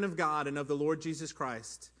servant of God and of the Lord Jesus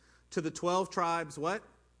Christ, To the 12 tribes, what?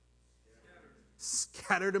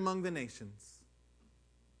 Scattered among the nations.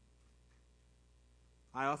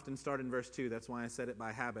 I often start in verse 2. That's why I said it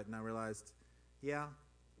by habit. And I realized, yeah,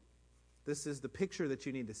 this is the picture that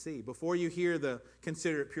you need to see. Before you hear the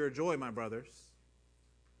consider it pure joy, my brothers,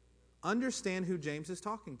 understand who James is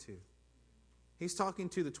talking to. He's talking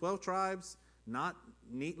to the 12 tribes, not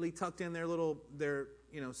neatly tucked in their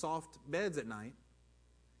soft beds at night.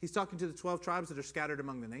 He's talking to the 12 tribes that are scattered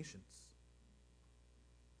among the nations.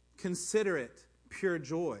 Consider it pure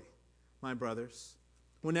joy, my brothers,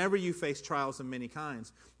 whenever you face trials of many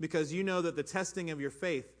kinds, because you know that the testing of your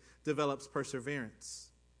faith develops perseverance.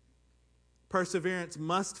 Perseverance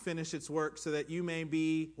must finish its work so that you may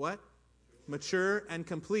be, what? Mature and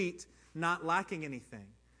complete, not lacking anything.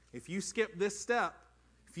 If you skip this step,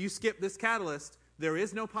 if you skip this catalyst, there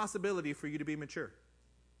is no possibility for you to be mature.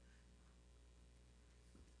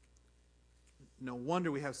 No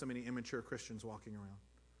wonder we have so many immature Christians walking around.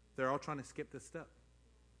 They're all trying to skip this step.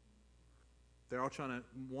 They're all trying to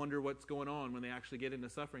wonder what's going on when they actually get into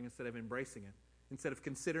suffering instead of embracing it, instead of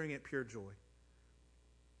considering it pure joy.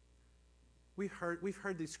 We've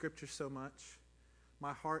heard these scriptures so much.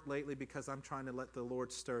 My heart lately, because I'm trying to let the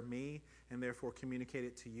Lord stir me and therefore communicate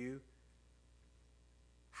it to you.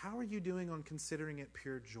 How are you doing on considering it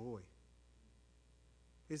pure joy?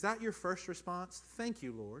 Is that your first response? Thank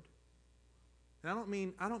you, Lord. And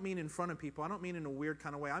I don't mean in front of people. I don't mean in a weird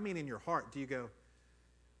kind of way. I mean in your heart. Do you go,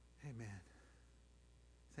 Amen.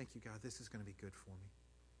 Thank you, God. This is going to be good for me.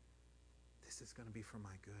 This is going to be for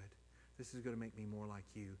my good. This is going to make me more like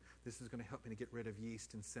you. This is going to help me to get rid of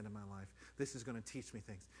yeast and sin in my life. This is going to teach me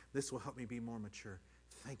things. This will help me be more mature.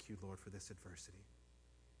 Thank you, Lord, for this adversity.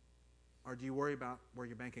 Or do you worry about where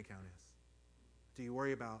your bank account is? Do you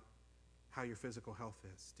worry about how your physical health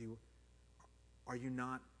is? Are you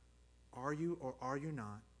or are you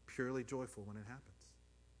not purely joyful when it happens?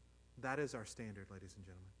 That is our standard, ladies and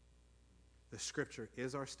gentlemen. The Scripture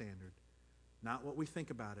is our standard. Not what we think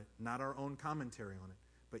about it, not our own commentary on it,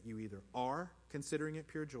 but you either are considering it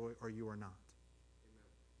pure joy or you are not.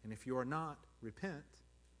 Amen. And if you are not, repent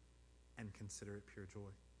and consider it pure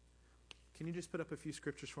joy. Can you just put up a few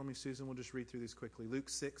scriptures for me, Susan? We'll just read through these quickly. Luke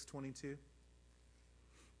 6:22.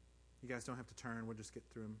 You guys don't have to turn. We'll just get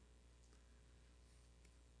through them.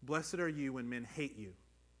 Blessed are you when men hate you.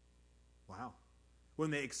 Wow. When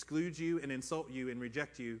they exclude you and insult you and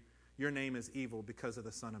reject you, your name is evil because of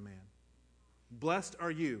the Son of Man. Blessed are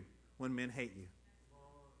you when men hate you.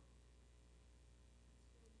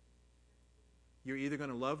 You're either going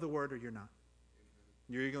to love the word or you're not.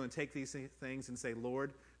 You're either going to take these things and say,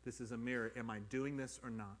 Lord, this is a mirror. Am I doing this or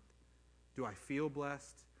not? Do I feel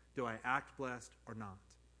blessed? Do I act blessed or not?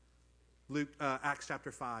 Acts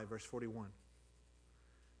chapter 5, verse 41.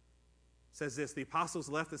 Says this, the apostles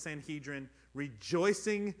left the Sanhedrin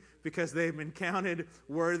rejoicing because they've been counted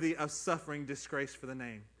worthy of suffering disgrace for the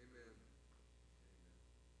name. Amen.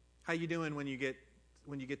 How you doing when you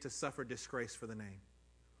get to suffer disgrace for the name?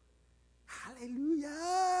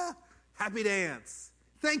 Hallelujah! Happy dance.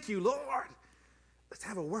 Thank you, Lord. Let's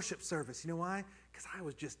have a worship service. You know why? Because I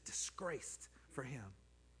was just disgraced for him.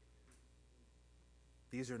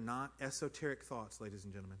 These are not esoteric thoughts, ladies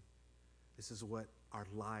and gentlemen. This is what our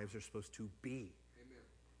lives are supposed to be. Amen.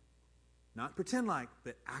 Not pretend like,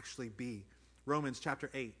 but actually be. Romans chapter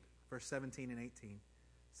 8, verse 17 and 18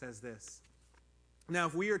 says this. Now,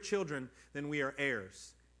 if we are children, then we are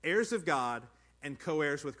heirs. Heirs of God and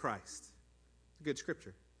co-heirs with Christ. Good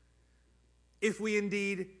scripture. If we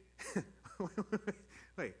indeed...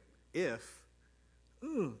 wait. If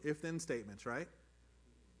then statements, right?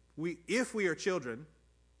 If we are children,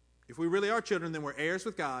 if we really are children, then we're heirs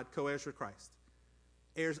with God, co-heirs with Christ.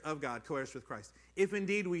 Heirs of God, co-heirs with Christ. If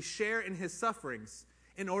indeed we share in his sufferings,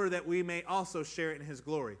 in order that we may also share in his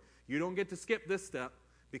glory. You don't get to skip this step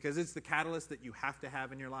because it's the catalyst that you have to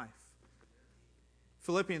have in your life.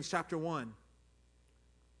 Philippians chapter 1,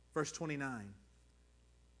 verse 29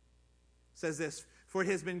 says this, for it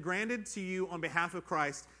has been granted to you on behalf of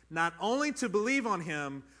Christ not only to believe on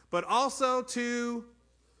him, but also to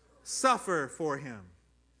suffer for him.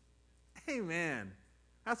 Amen.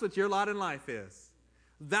 That's what your lot in life is.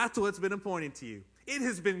 That's what's been appointed to you. It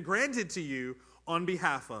has been granted to you on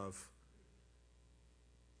behalf of.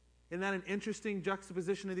 Isn't that an interesting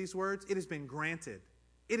juxtaposition of these words? It has been granted.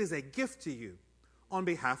 It is a gift to you on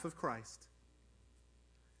behalf of Christ.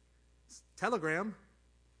 Telegram,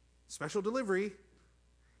 special delivery.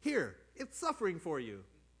 Here, it's suffering for you.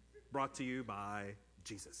 Brought to you by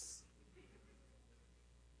Jesus.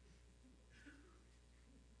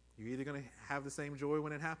 You're either going to have the same joy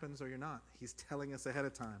when it happens or you're not. He's telling us ahead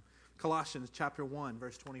of time. Colossians chapter 1,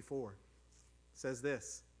 verse 24 says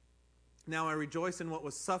this. Now I rejoice in what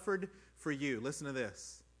was suffered for you. Listen to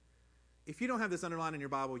this. If you don't have this underlined in your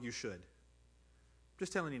Bible, you should.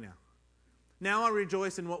 Just telling you now. Now I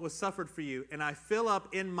rejoice in what was suffered for you, and I fill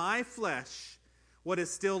up in my flesh what is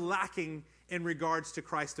still lacking in regards to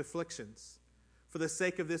Christ's afflictions, for the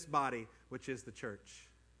sake of this body, which is the church.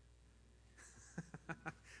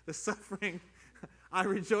 The suffering, I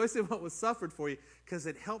rejoice in what was suffered for you, because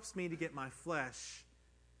it helps me to get my flesh.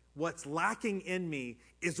 What's lacking in me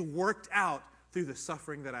is worked out through the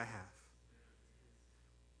suffering that I have.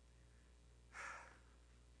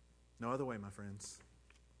 No other way, my friends.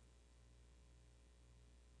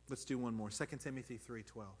 Let's do one more. 2 Timothy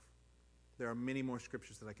 3:12. There are many more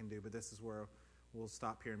scriptures that I can do, but this is where we'll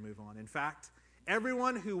stop here and move on. In fact,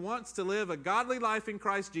 everyone who wants to live a godly life in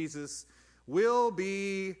Christ Jesus will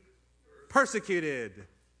be persecuted.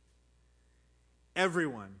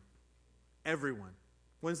 Everyone. Everyone.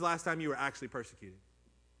 When's the last time you were actually persecuted?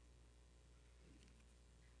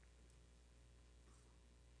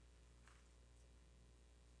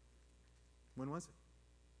 When was it?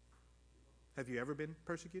 Have you ever been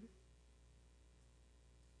persecuted?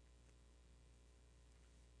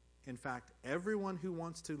 In fact, everyone who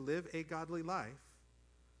wants to live a godly life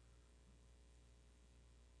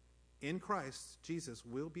in Christ Jesus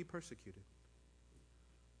will be persecuted.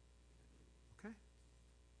 Okay?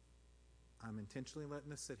 I'm intentionally letting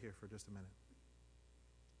this sit here for just a minute.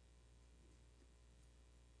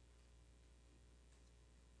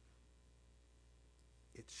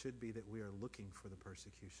 It should be that we are looking for the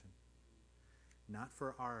persecution. Not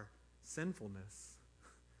for our sinfulness,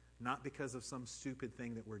 not because of some stupid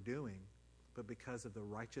thing that we're doing, but because of the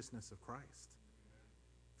righteousness of Christ.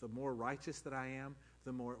 The more righteous that I am,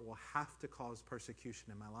 the more it will have to cause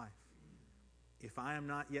persecution in my life. If I am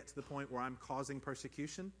not yet to the point where I'm causing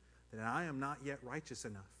persecution, then I am not yet righteous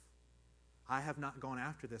enough. I have not gone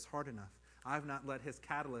after this hard enough. I have not let his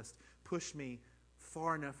catalyst push me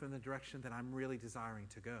far enough in the direction that I'm really desiring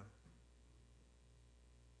to go.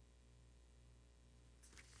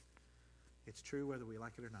 It's true whether we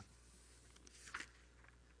like it or not.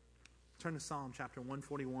 Turn to Psalm chapter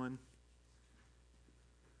 141.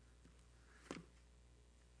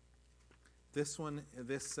 This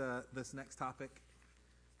next topic,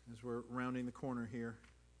 as we're rounding the corner here.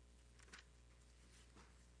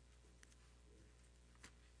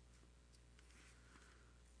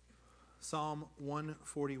 Psalm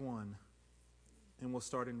 141, and we'll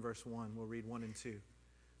start in verse 1. We'll read 1 and 2.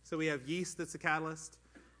 So we have yeast that's a catalyst.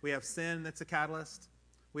 We have sin that's a catalyst.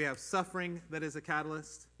 We have suffering that is a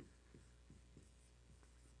catalyst.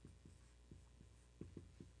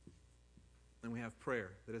 And we have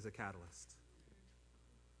prayer that is a catalyst.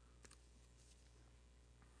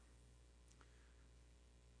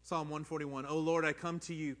 Psalm 141, O Lord, I come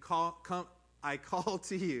to you. I call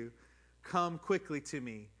to you. Come quickly to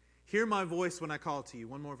me. Hear my voice when I call to you.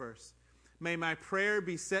 One more verse. May my prayer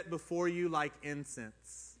be set before you like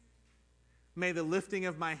incense. May the lifting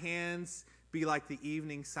of my hands be like the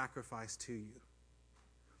evening sacrifice to you.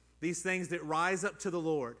 These things that rise up to the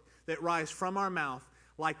Lord, that rise from our mouth,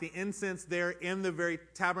 like the incense there in the very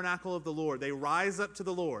tabernacle of the Lord. They rise up to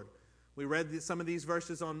the Lord. We read some of these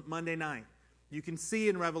verses on Monday night. You can see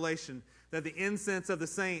in Revelation that the incense of the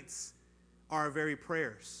saints are our very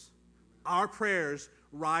prayers. Our prayers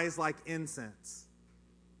rise like incense.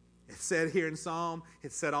 It's said here in Psalm,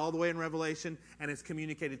 it's said all the way in Revelation, and it's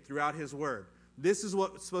communicated throughout His Word. This is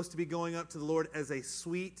what's supposed to be going up to the Lord as a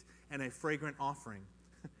sweet and a fragrant offering.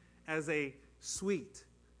 As a sweet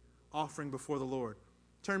offering before the Lord.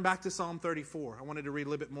 Turn back to Psalm 34. I wanted to read a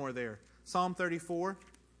little bit more there. Psalm 34.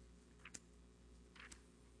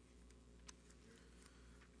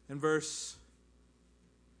 And verse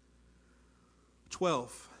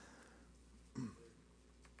 12.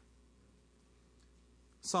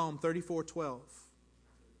 Psalm 34:12.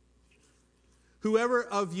 Whoever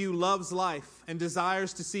of you loves life and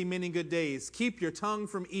desires to see many good days, keep your tongue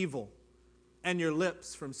from evil and your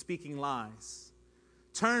lips from speaking lies.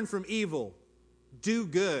 Turn from evil, do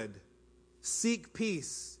good, seek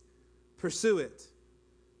peace, pursue it.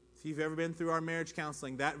 If you've ever been through our marriage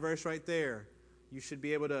counseling, that verse right there, you should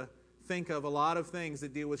be able to think of a lot of things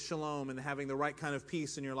that deal with shalom and having the right kind of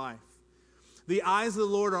peace in your life. The eyes of the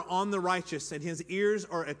Lord are on the righteous, and His ears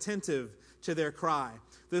are attentive to their cry.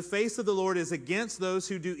 The face of the Lord is against those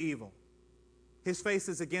who do evil. His face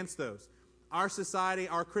is against those. Our society,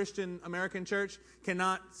 our Christian American church,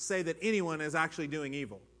 cannot say that anyone is actually doing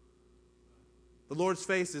evil. The Lord's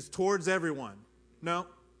face is towards everyone. No,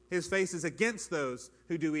 His face is against those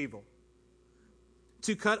who do evil.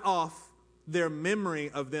 To cut off their memory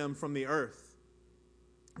of them from the earth.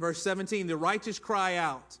 Verse 17, the righteous cry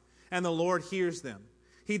out, and the Lord hears them.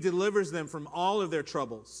 He delivers them from all of their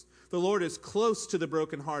troubles. The Lord is close to the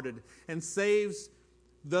brokenhearted and saves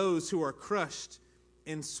those who are crushed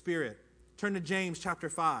in spirit. Turn to James chapter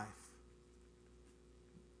 5.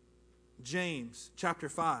 James chapter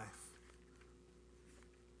 5.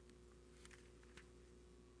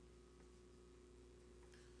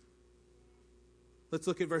 Let's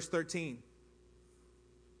look at verse 13.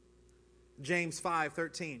 James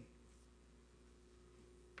 5:13.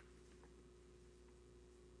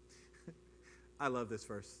 I love this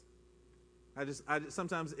verse.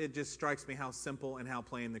 Sometimes it just strikes me how simple and how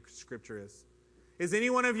plain the scripture is. Is any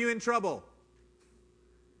one of you in trouble?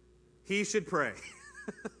 He should pray.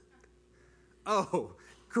 Oh,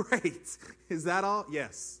 great. Is that all?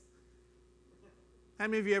 Yes. How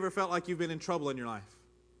many of you ever felt like you've been in trouble in your life?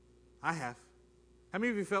 I have. How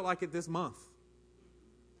many of you felt like it this month?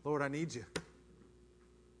 Lord, I need you.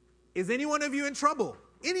 Is any one of you in trouble?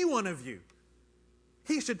 Any one of you?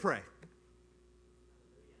 He should pray.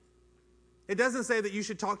 It doesn't say that you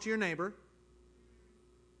should talk to your neighbor.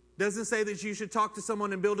 It doesn't say that you should talk to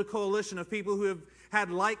someone and build a coalition of people who have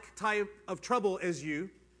had like type of trouble as you.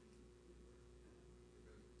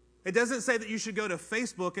 It doesn't say that you should go to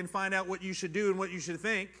Facebook and find out what you should do and what you should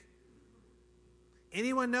think.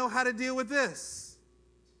 Anyone know how to deal with this?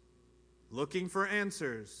 Looking for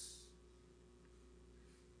answers.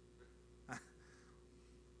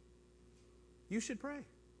 You should pray.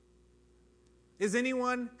 Is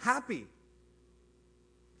anyone happy?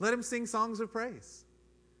 Let him sing songs of praise.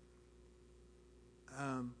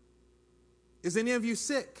 Is any of you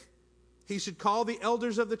sick? He should call the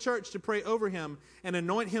elders of the church to pray over him and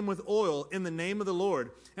anoint him with oil in the name of the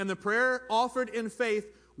Lord. And the prayer offered in faith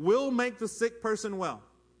will make the sick person well.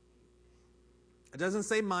 It doesn't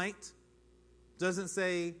say might. It doesn't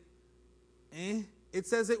say It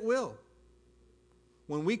says it will.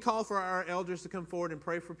 When we call for our elders to come forward and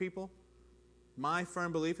pray for people, my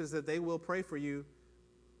firm belief is that they will pray for you.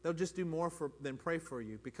 They'll just do more than pray for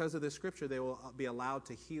you. Because of this scripture, they will be allowed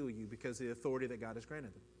to heal you because of the authority that God has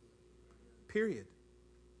granted them. Period.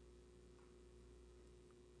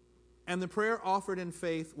 And the prayer offered in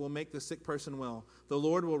faith will make the sick person well. The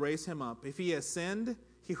Lord will raise him up. If he has sinned,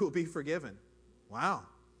 he will be forgiven. Wow.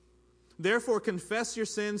 Therefore, confess your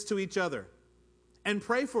sins to each other and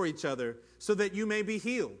pray for each other so that you may be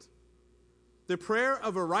healed. The prayer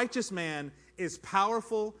of a righteous man is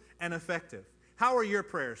powerful and effective. How are your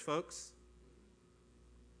prayers, folks?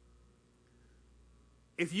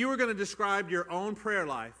 If you were going to describe your own prayer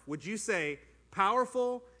life, would you say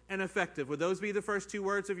powerful and effective? Would those be the first two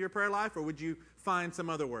words of your prayer life, or would you find some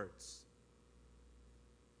other words?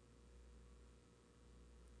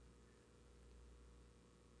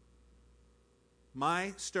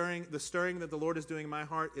 The stirring that the Lord is doing in my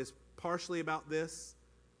heart is partially about this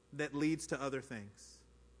that leads to other things.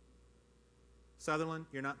 Sutherland,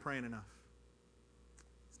 you're not praying enough.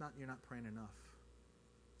 You're not praying enough.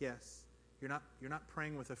 Yes, you're not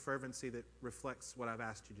praying with a fervency that reflects what I've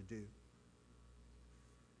asked you to do.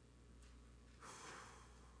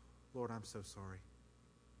 Lord, I'm so sorry.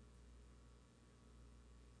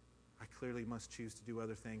 I clearly must choose to do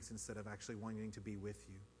other things instead of actually wanting to be with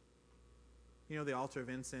you. You know the altar of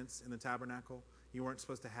incense in the tabernacle? You weren't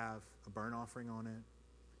supposed to have a burnt offering on it.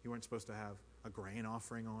 You weren't supposed to have a grain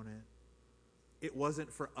offering on it. It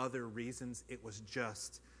wasn't for other reasons. It was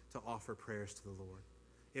just to offer prayers to the Lord.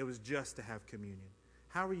 It was just to have communion.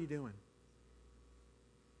 How are you doing?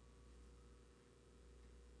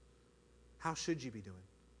 How should you be doing?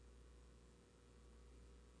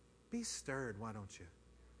 Be stirred, why don't you?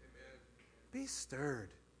 Amen. Be stirred.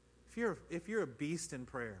 If you're a beast in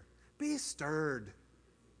prayer, be stirred.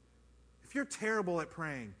 If you're terrible at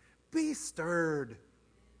praying, be stirred.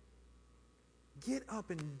 Get up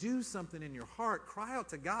and do something in your heart. Cry out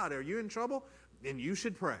to God. Are you in trouble? Then you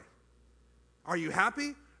should pray. Are you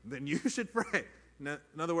happy? Then you should pray. In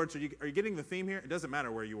other words, are you getting the theme here? It doesn't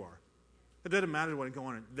matter where you are. It doesn't matter what's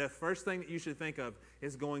going on. The first thing that you should think of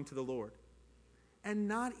is going to the Lord. And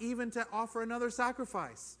not even to offer another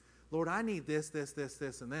sacrifice. Lord, I need this, this, this,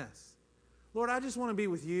 this, and this. Lord, I just want to be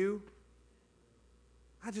with you.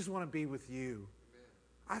 I just want to be with you.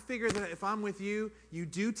 I figure that if I'm with you, you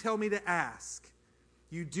do tell me to ask.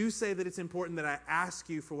 You do say that it's important that I ask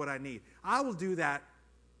you for what I need. I will do that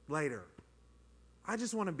later. I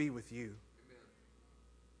just want to be with you.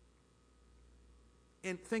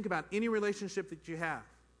 Amen. And think about any relationship that you have.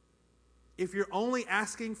 If you're only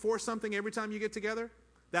asking for something every time you get together,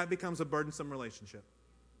 that becomes a burdensome relationship.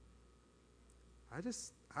 I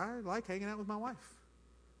like hanging out with my wife.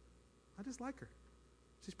 I just like her.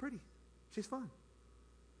 She's pretty. She's fun.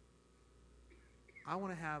 I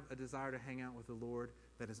want to have a desire to hang out with the Lord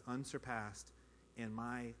that is unsurpassed in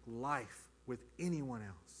my life with anyone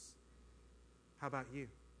else. How about you?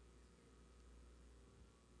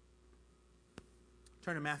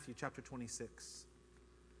 Turn to Matthew chapter 26.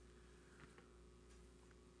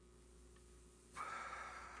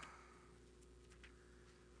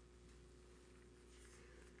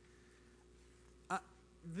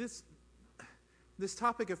 This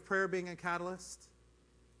topic of prayer being a catalyst,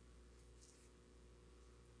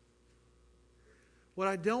 what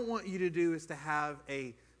I don't want you to do is to have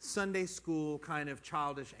a Sunday school kind of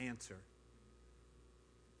childish answer.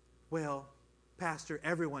 Well, Pastor,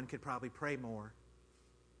 everyone could probably pray more.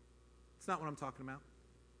 It's not what I'm talking about.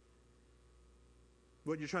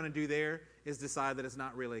 What you're trying to do there is decide that it's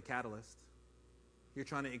not really a catalyst. You're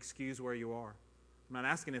trying to excuse where you are. I'm not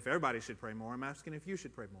asking if everybody should pray more. I'm asking if you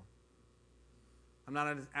should pray more. I'm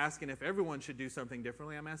not asking if everyone should do something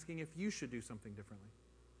differently. I'm asking if you should do something differently.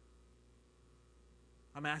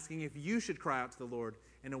 I'm asking if you should cry out to the Lord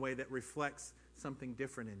in a way that reflects something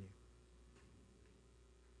different in you.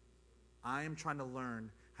 I am trying to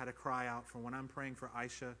learn how to cry out for when I'm praying for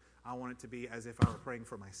Aisha, I want it to be as if I were praying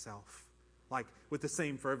for myself. Like with the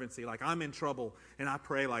same fervency. Like I'm in trouble and I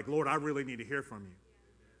pray like, Lord, I really need to hear from you.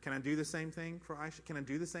 Can I do the same thing for Aisha? Can I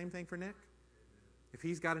do the same thing for Nick? If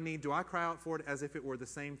he's got a need, do I cry out for it as if it were the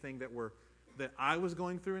same thing that I was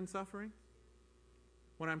going through in suffering?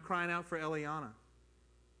 When I'm crying out for Eliana,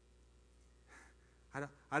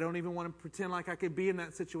 I don't even want to pretend like I could be in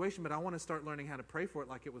that situation, but I want to start learning how to pray for it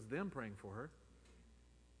like it was them praying for her.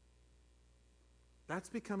 That's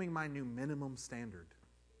becoming my new minimum standard.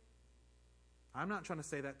 I'm not trying to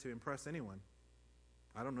say that to impress anyone.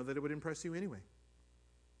 I don't know that it would impress you anyway.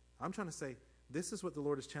 I'm trying to say, this is what the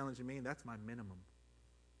Lord is challenging me, and that's my minimum.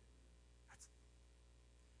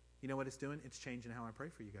 You know what it's doing? It's changing how I pray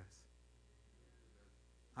for you guys.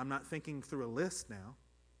 I'm not thinking through a list now.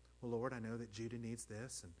 Well, Lord, I know that Judah needs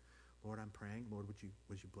this, and Lord, I'm praying. Lord, would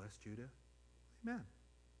you bless Judah? Amen.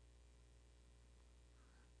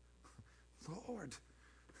 Lord,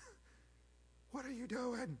 what are you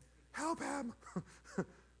doing? Help him.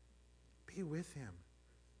 Be with him.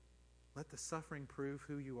 Let the suffering prove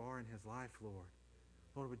who you are in his life, Lord.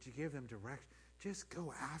 Lord, would you give them direction? Just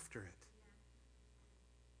go after it.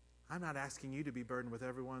 I'm not asking you to be burdened with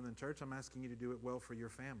everyone in the church. I'm asking you to do it well for your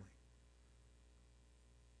family.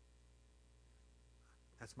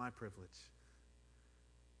 That's my privilege.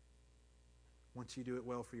 Once you do it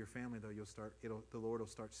well for your family, though, the Lord will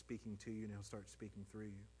start speaking to you and he'll start speaking through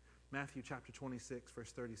you. Matthew chapter 26,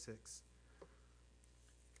 verse 36.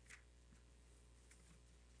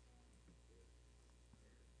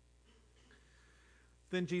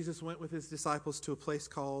 Then Jesus went with his disciples to a place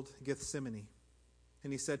called Gethsemane.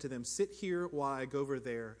 And he said to them, sit here while I go over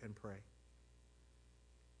there and pray.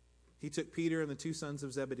 He took Peter and the two sons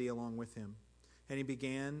of Zebedee along with him. And he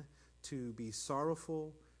began to be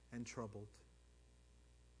sorrowful and troubled.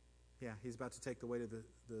 Yeah, he's about to take the weight of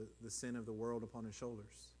the sin of the world upon his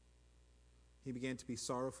shoulders. He began to be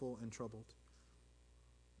sorrowful and troubled.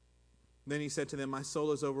 Then he said to them, my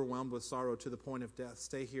soul is overwhelmed with sorrow to the point of death.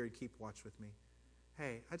 Stay here and keep watch with me.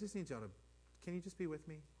 Hey, I just need y'all to, can you just be with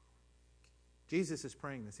me? Jesus is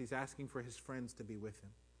praying this. He's asking for his friends to be with him.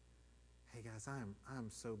 Hey guys, I'm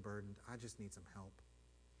so burdened. I just need some help.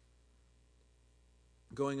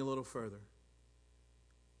 Going a little further.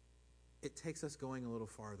 It takes us going a little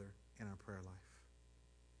farther in our prayer life.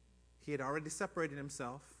 He had already separated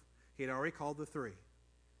himself. He had already called the three.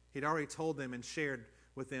 He'd already told them and shared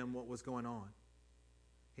with them what was going on.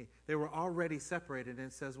 They were already separated, and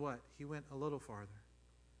it says what? He went a little farther.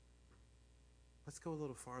 Let's go a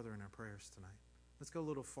little farther in our prayers tonight. Let's go a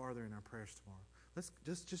little farther in our prayers tomorrow. Let's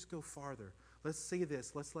just go farther. Let's see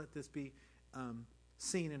this. Let's let this be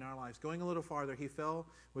seen in our lives. Going a little farther, he fell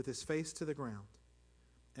with his face to the ground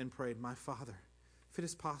and prayed, my Father, if it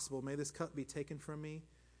is possible, may this cup be taken from me.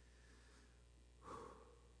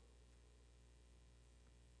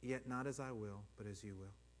 Yet not as I will, but as you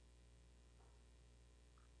will.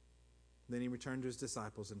 Then he returned to his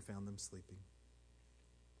disciples and found them sleeping.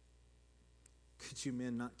 Could you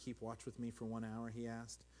men not keep watch with me for 1 hour, he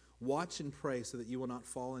asked. Watch and pray so that you will not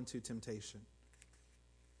fall into temptation.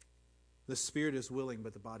 The spirit is willing,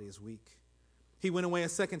 but the body is weak. He went away a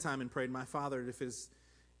second time and prayed, my Father, if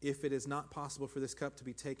it is not possible for this cup to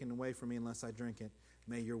be taken away from me unless I drink it,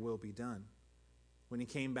 may your will be done. When he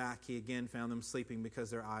came back, he again found them sleeping because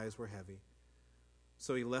their eyes were heavy.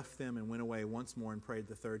 So he left them and went away once more and prayed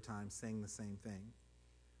the third time, saying the same thing.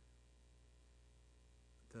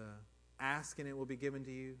 The ask and it will be given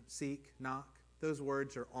to you, seek, knock, those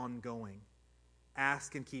words are ongoing.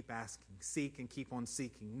 Ask and keep asking, seek and keep on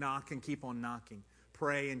seeking, knock and keep on knocking,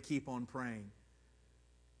 pray and keep on praying.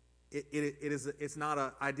 It's not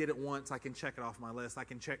a, I did it once, I can check it off my list. I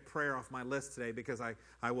can check prayer off my list today because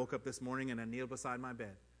I woke up this morning and I kneeled beside my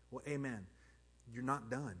bed. Well, amen. You're not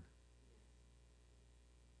done.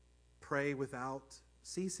 Pray without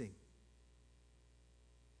ceasing.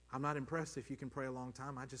 I'm not impressed if you can pray a long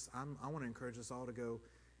time. I want to encourage us all to go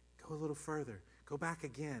a little further. Go back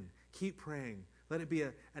again. Keep praying. Let it be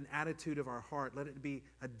an attitude of our heart. Let it be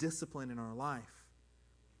a discipline in our life.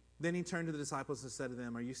 Then he turned to the disciples and said to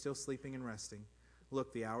them, "Are you still sleeping and resting?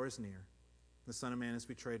 Look, the hour is near. The Son of Man is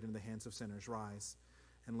betrayed into the hands of sinners. Rise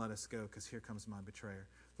and let us go, because here comes my betrayer."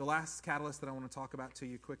 The last catalyst that I want to talk about to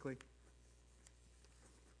you quickly.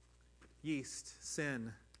 Yeast,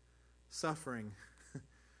 sin, suffering,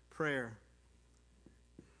 prayer,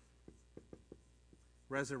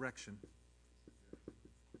 resurrection.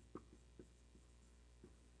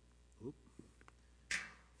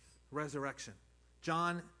 Resurrection.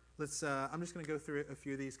 John, I'm just going to go through a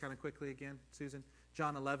few of these kind of quickly again, Susan.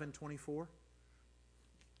 John 11:24.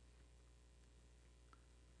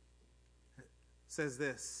 It says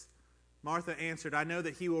this. Martha answered, "I know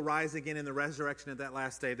that he will rise again in the resurrection at that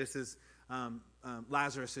last day." This is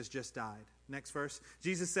Lazarus has just died. Next verse.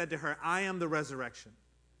 Jesus said to her, "I am the resurrection."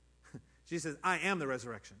 Jesus says, "I am the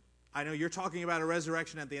resurrection." I know you're talking about a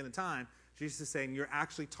resurrection at the end of time. Jesus is saying you're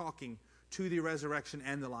actually talking to the resurrection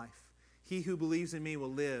and the life. He who believes in me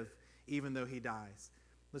will live even though he dies.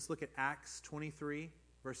 Let's look at Acts 23,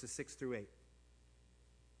 verses 6 through 8.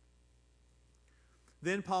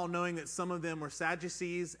 Then Paul, knowing that some of them were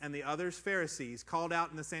Sadducees and the others Pharisees, called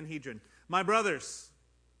out in the Sanhedrin, "My brothers,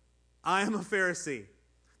 I am a Pharisee,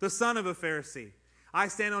 the son of a Pharisee. I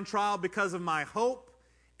stand on trial because of my hope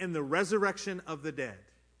in the resurrection of the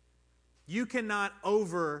dead." You cannot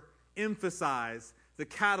overemphasize the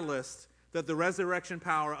catalyst that the resurrection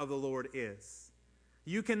power of the Lord is.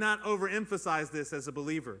 You cannot overemphasize this as a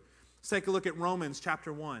believer. Let's take a look at Romans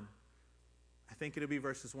chapter 1. I think it'll be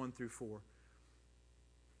verses 1 through 4.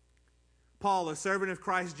 Paul, a servant of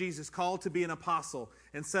Christ Jesus, called to be an apostle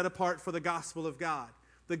and set apart for the gospel of God,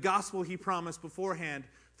 the gospel he promised beforehand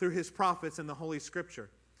through his prophets in the Holy Scripture,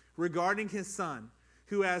 regarding his Son,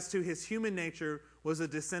 who as to his human nature was a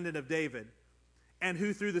descendant of David, and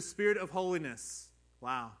who through the Spirit of holiness,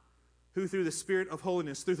 who through the Spirit of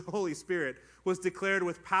holiness, through the Holy Spirit, was declared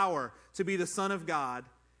with power to be the Son of God.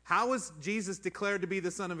 How was Jesus declared to be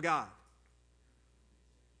the Son of God?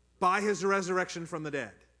 By his resurrection from the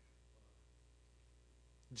dead.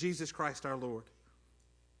 Jesus Christ our Lord.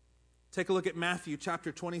 Take a look at Matthew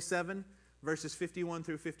chapter 27, verses 51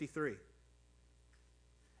 through 53.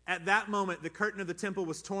 At that moment, the curtain of the temple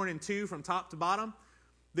was torn in two from top to bottom.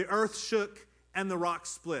 The earth shook and the rocks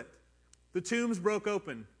split. The tombs broke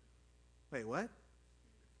open. Wait, what?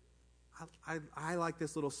 I like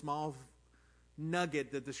this little small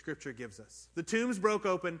nugget that the Scripture gives us. The tombs broke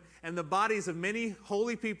open, and the bodies of many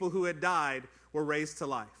holy people who had died were raised to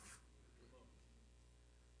life.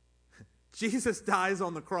 Jesus dies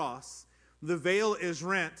on the cross. The veil is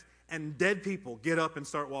rent, and dead people get up and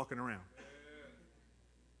start walking around.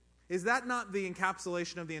 Is that not the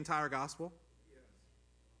encapsulation of the entire gospel?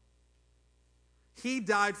 He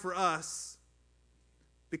died for us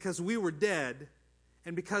because we were dead,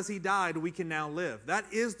 and because he died, we can now live.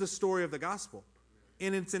 That is the story of the gospel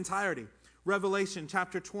in its entirety. Revelation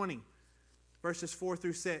chapter 20, verses 4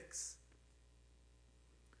 through 6.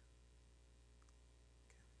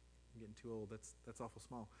 I'm getting too old. That's awful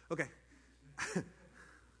small. Okay.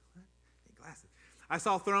 Glasses. "I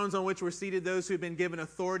saw thrones on which were seated those who had been given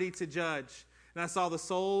authority to judge. And I saw the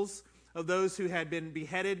souls of those who had been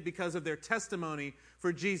beheaded because of their testimony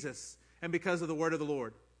for Jesus and because of the word of the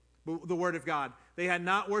Lord, the word of God. They had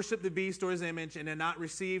not worshipped the beast or his image and had not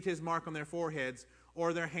received his mark on their foreheads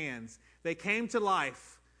or their hands. They came to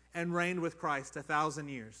life and reigned with Christ 1,000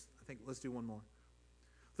 years. I think, let's do one more.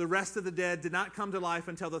 The rest of the dead did not come to life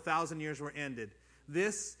until the 1,000 years were ended.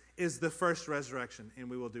 This is the first resurrection." And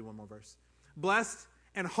we will do one more verse. "Blessed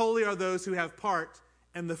and holy are those who have part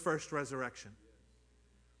in the first resurrection.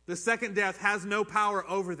 The second death has no power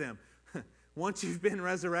over them." Once you've been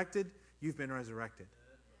resurrected, you've been resurrected.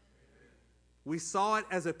 We saw it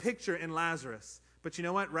as a picture in Lazarus. But you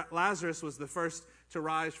know what? Lazarus was the first to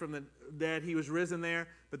rise from the dead. He was risen there,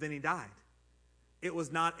 but then he died. It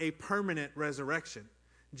was not a permanent resurrection.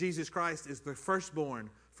 Jesus Christ is the firstborn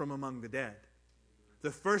from among the dead.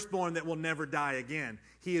 The firstborn that will never die again.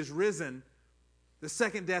 He is risen. The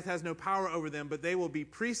second death has no power over them, but they will be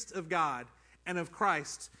priests of God and of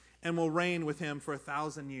Christ and will reign with him for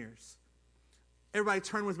 1,000 years. Everybody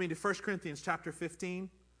turn with me to 1 Corinthians chapter 15.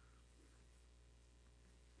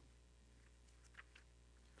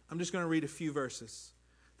 I'm just going to read a few verses.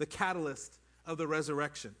 The catalyst of the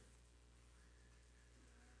resurrection.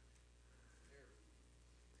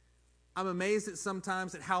 I'm amazed at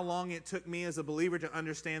sometimes at how long it took me as a believer to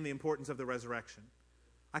understand the importance of the resurrection.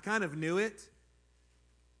 I kind of knew it.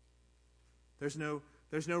 There's no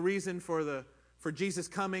reason for Jesus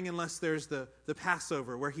coming unless there's the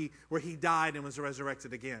Passover where he died and was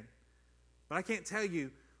resurrected again. But I can't tell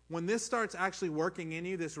you, when this starts actually working in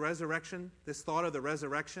you, this resurrection, this thought of the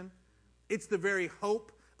resurrection, it's the very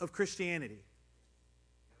hope of Christianity.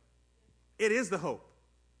 It is the hope.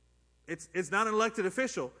 It's not an elected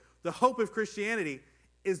official. The hope of Christianity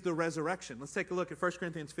is the resurrection. Let's take a look at 1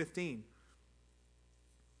 Corinthians 15.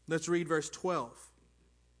 Let's read verse 12.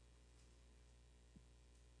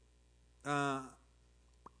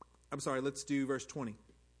 Let's do verse 20.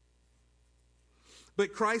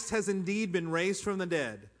 But Christ has indeed been raised from the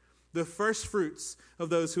dead, the first fruits of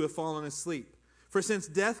those who have fallen asleep. For since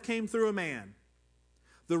death came through a man,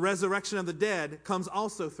 the resurrection of the dead comes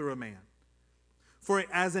also through a man. For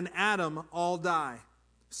as in Adam all die,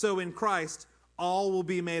 so in Christ all will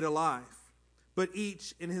be made alive, but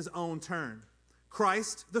each in his own turn.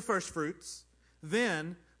 Christ the first fruits,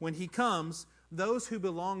 then, when he comes, those who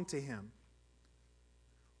belong to him.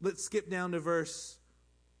 Let's skip down to verse...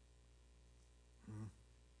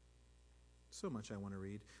 So much I want to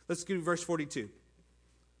read. Let's do verse 42.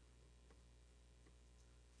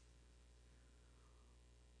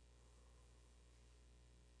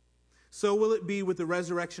 So will it be with the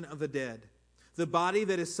resurrection of the dead. The body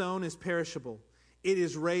that is sown is perishable. It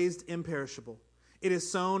is raised imperishable. It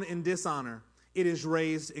is sown in dishonor. It is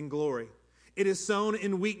raised in glory. It is sown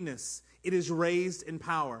in weakness. It is raised in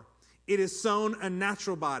power. It is sown a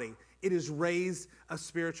natural body. It is raised a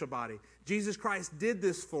spiritual body. Jesus Christ did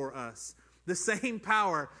this for us. The same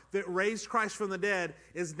power that raised Christ from the dead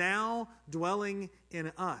is now dwelling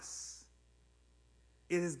in us.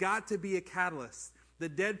 It has got to be a catalyst. The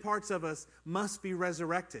dead parts of us must be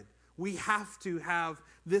resurrected. We have to have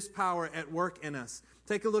this power at work in us.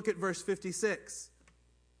 Take a look at verse 56.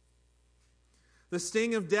 The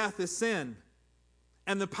sting of death is sin,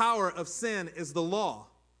 and the power of sin is the law,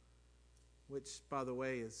 which, by the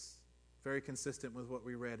way, is very consistent with what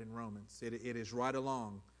we read in Romans. It is right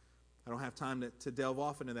along. I don't have time to delve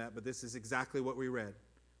off into that, but this is exactly what we read.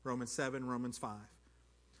 Romans 7, Romans 5.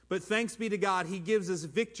 But thanks be to God, he gives us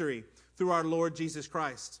victory through our Lord Jesus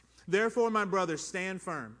Christ. Therefore, my brothers, stand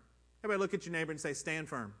firm. Everybody look at your neighbor and say, stand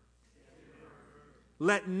firm. Stand firm.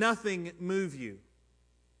 Let nothing move you.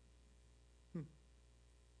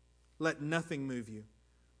 Let nothing move you.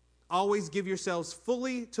 Always give yourselves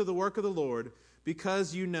fully to the work of the Lord,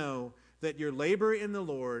 because you know that your labor in the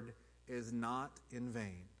Lord is not in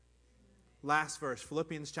vain. Last verse,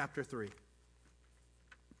 Philippians chapter 3.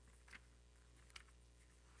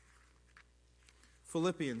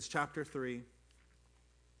 Philippians chapter 3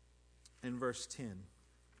 and verse 10.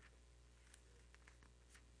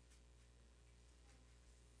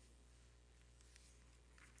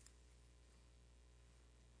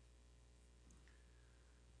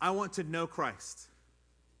 I want to know Christ.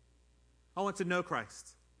 I want to know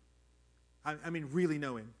Christ. I mean, really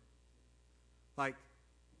know him. Like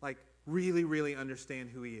really, really understand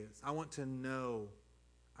who he is. I want to know.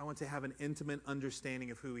 I want to have an intimate understanding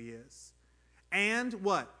of who he is. And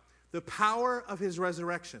what? The power of his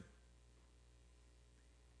resurrection.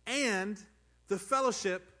 And the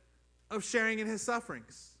fellowship of sharing in his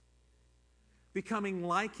sufferings. Becoming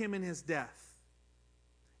like him in his death.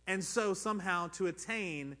 And so somehow to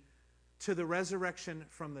attain to the resurrection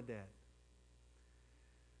from the dead.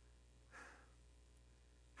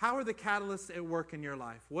 How are the catalysts at work in your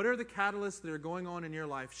life? What are the catalysts that are going on in your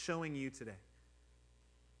life showing you today?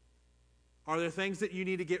 Are there things that you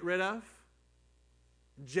need to get rid of?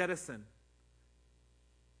 Jettison.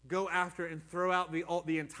 Go after and throw out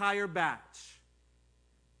the entire batch.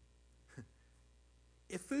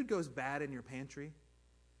 If food goes bad in your pantry,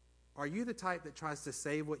 are you the type that tries to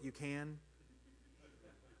save what you can?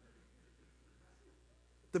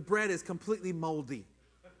 The bread is completely moldy,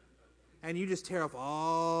 and you just tear off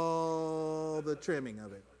all the trimming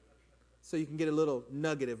of it so you can get a little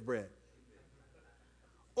nugget of bread.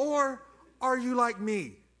 Or are you like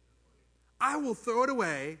me? I will throw it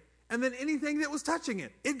away, and then anything that was touching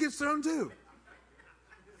it, it gets thrown too.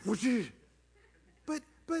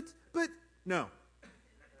 But, no.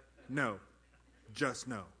 No. Just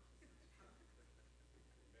no.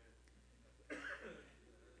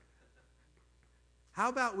 How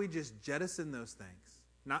about we just jettison those things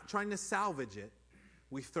not trying to salvage it.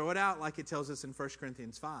 We throw it out like it tells us in 1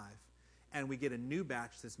 Corinthians 5, and we get a new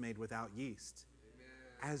batch that's made without yeast,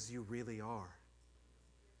 as you really are.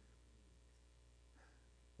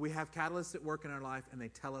 We have catalysts at work in our life, and they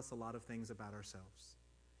tell us a lot of things about ourselves,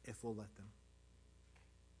 if we'll let them.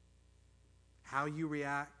 How you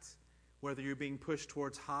react, whether you're being pushed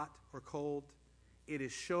towards hot or cold, it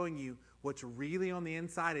is showing you what's really on the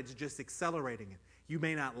inside. It's just accelerating it. You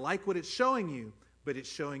may not like what it's showing you, but it's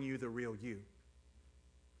showing you the real you.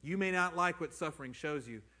 You may not like what suffering shows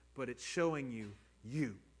you, but it's showing you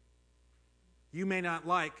you. You may not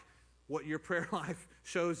like what your prayer life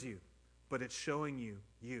shows you, but it's showing you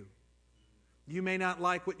you. You may not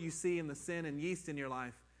like what you see in the sin and yeast in your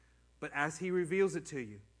life, but as He reveals it to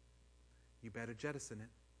you, you better jettison it.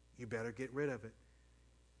 You better get rid of it.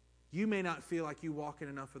 You may not feel like you walk in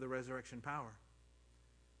enough of the resurrection power,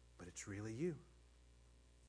 but it's really you.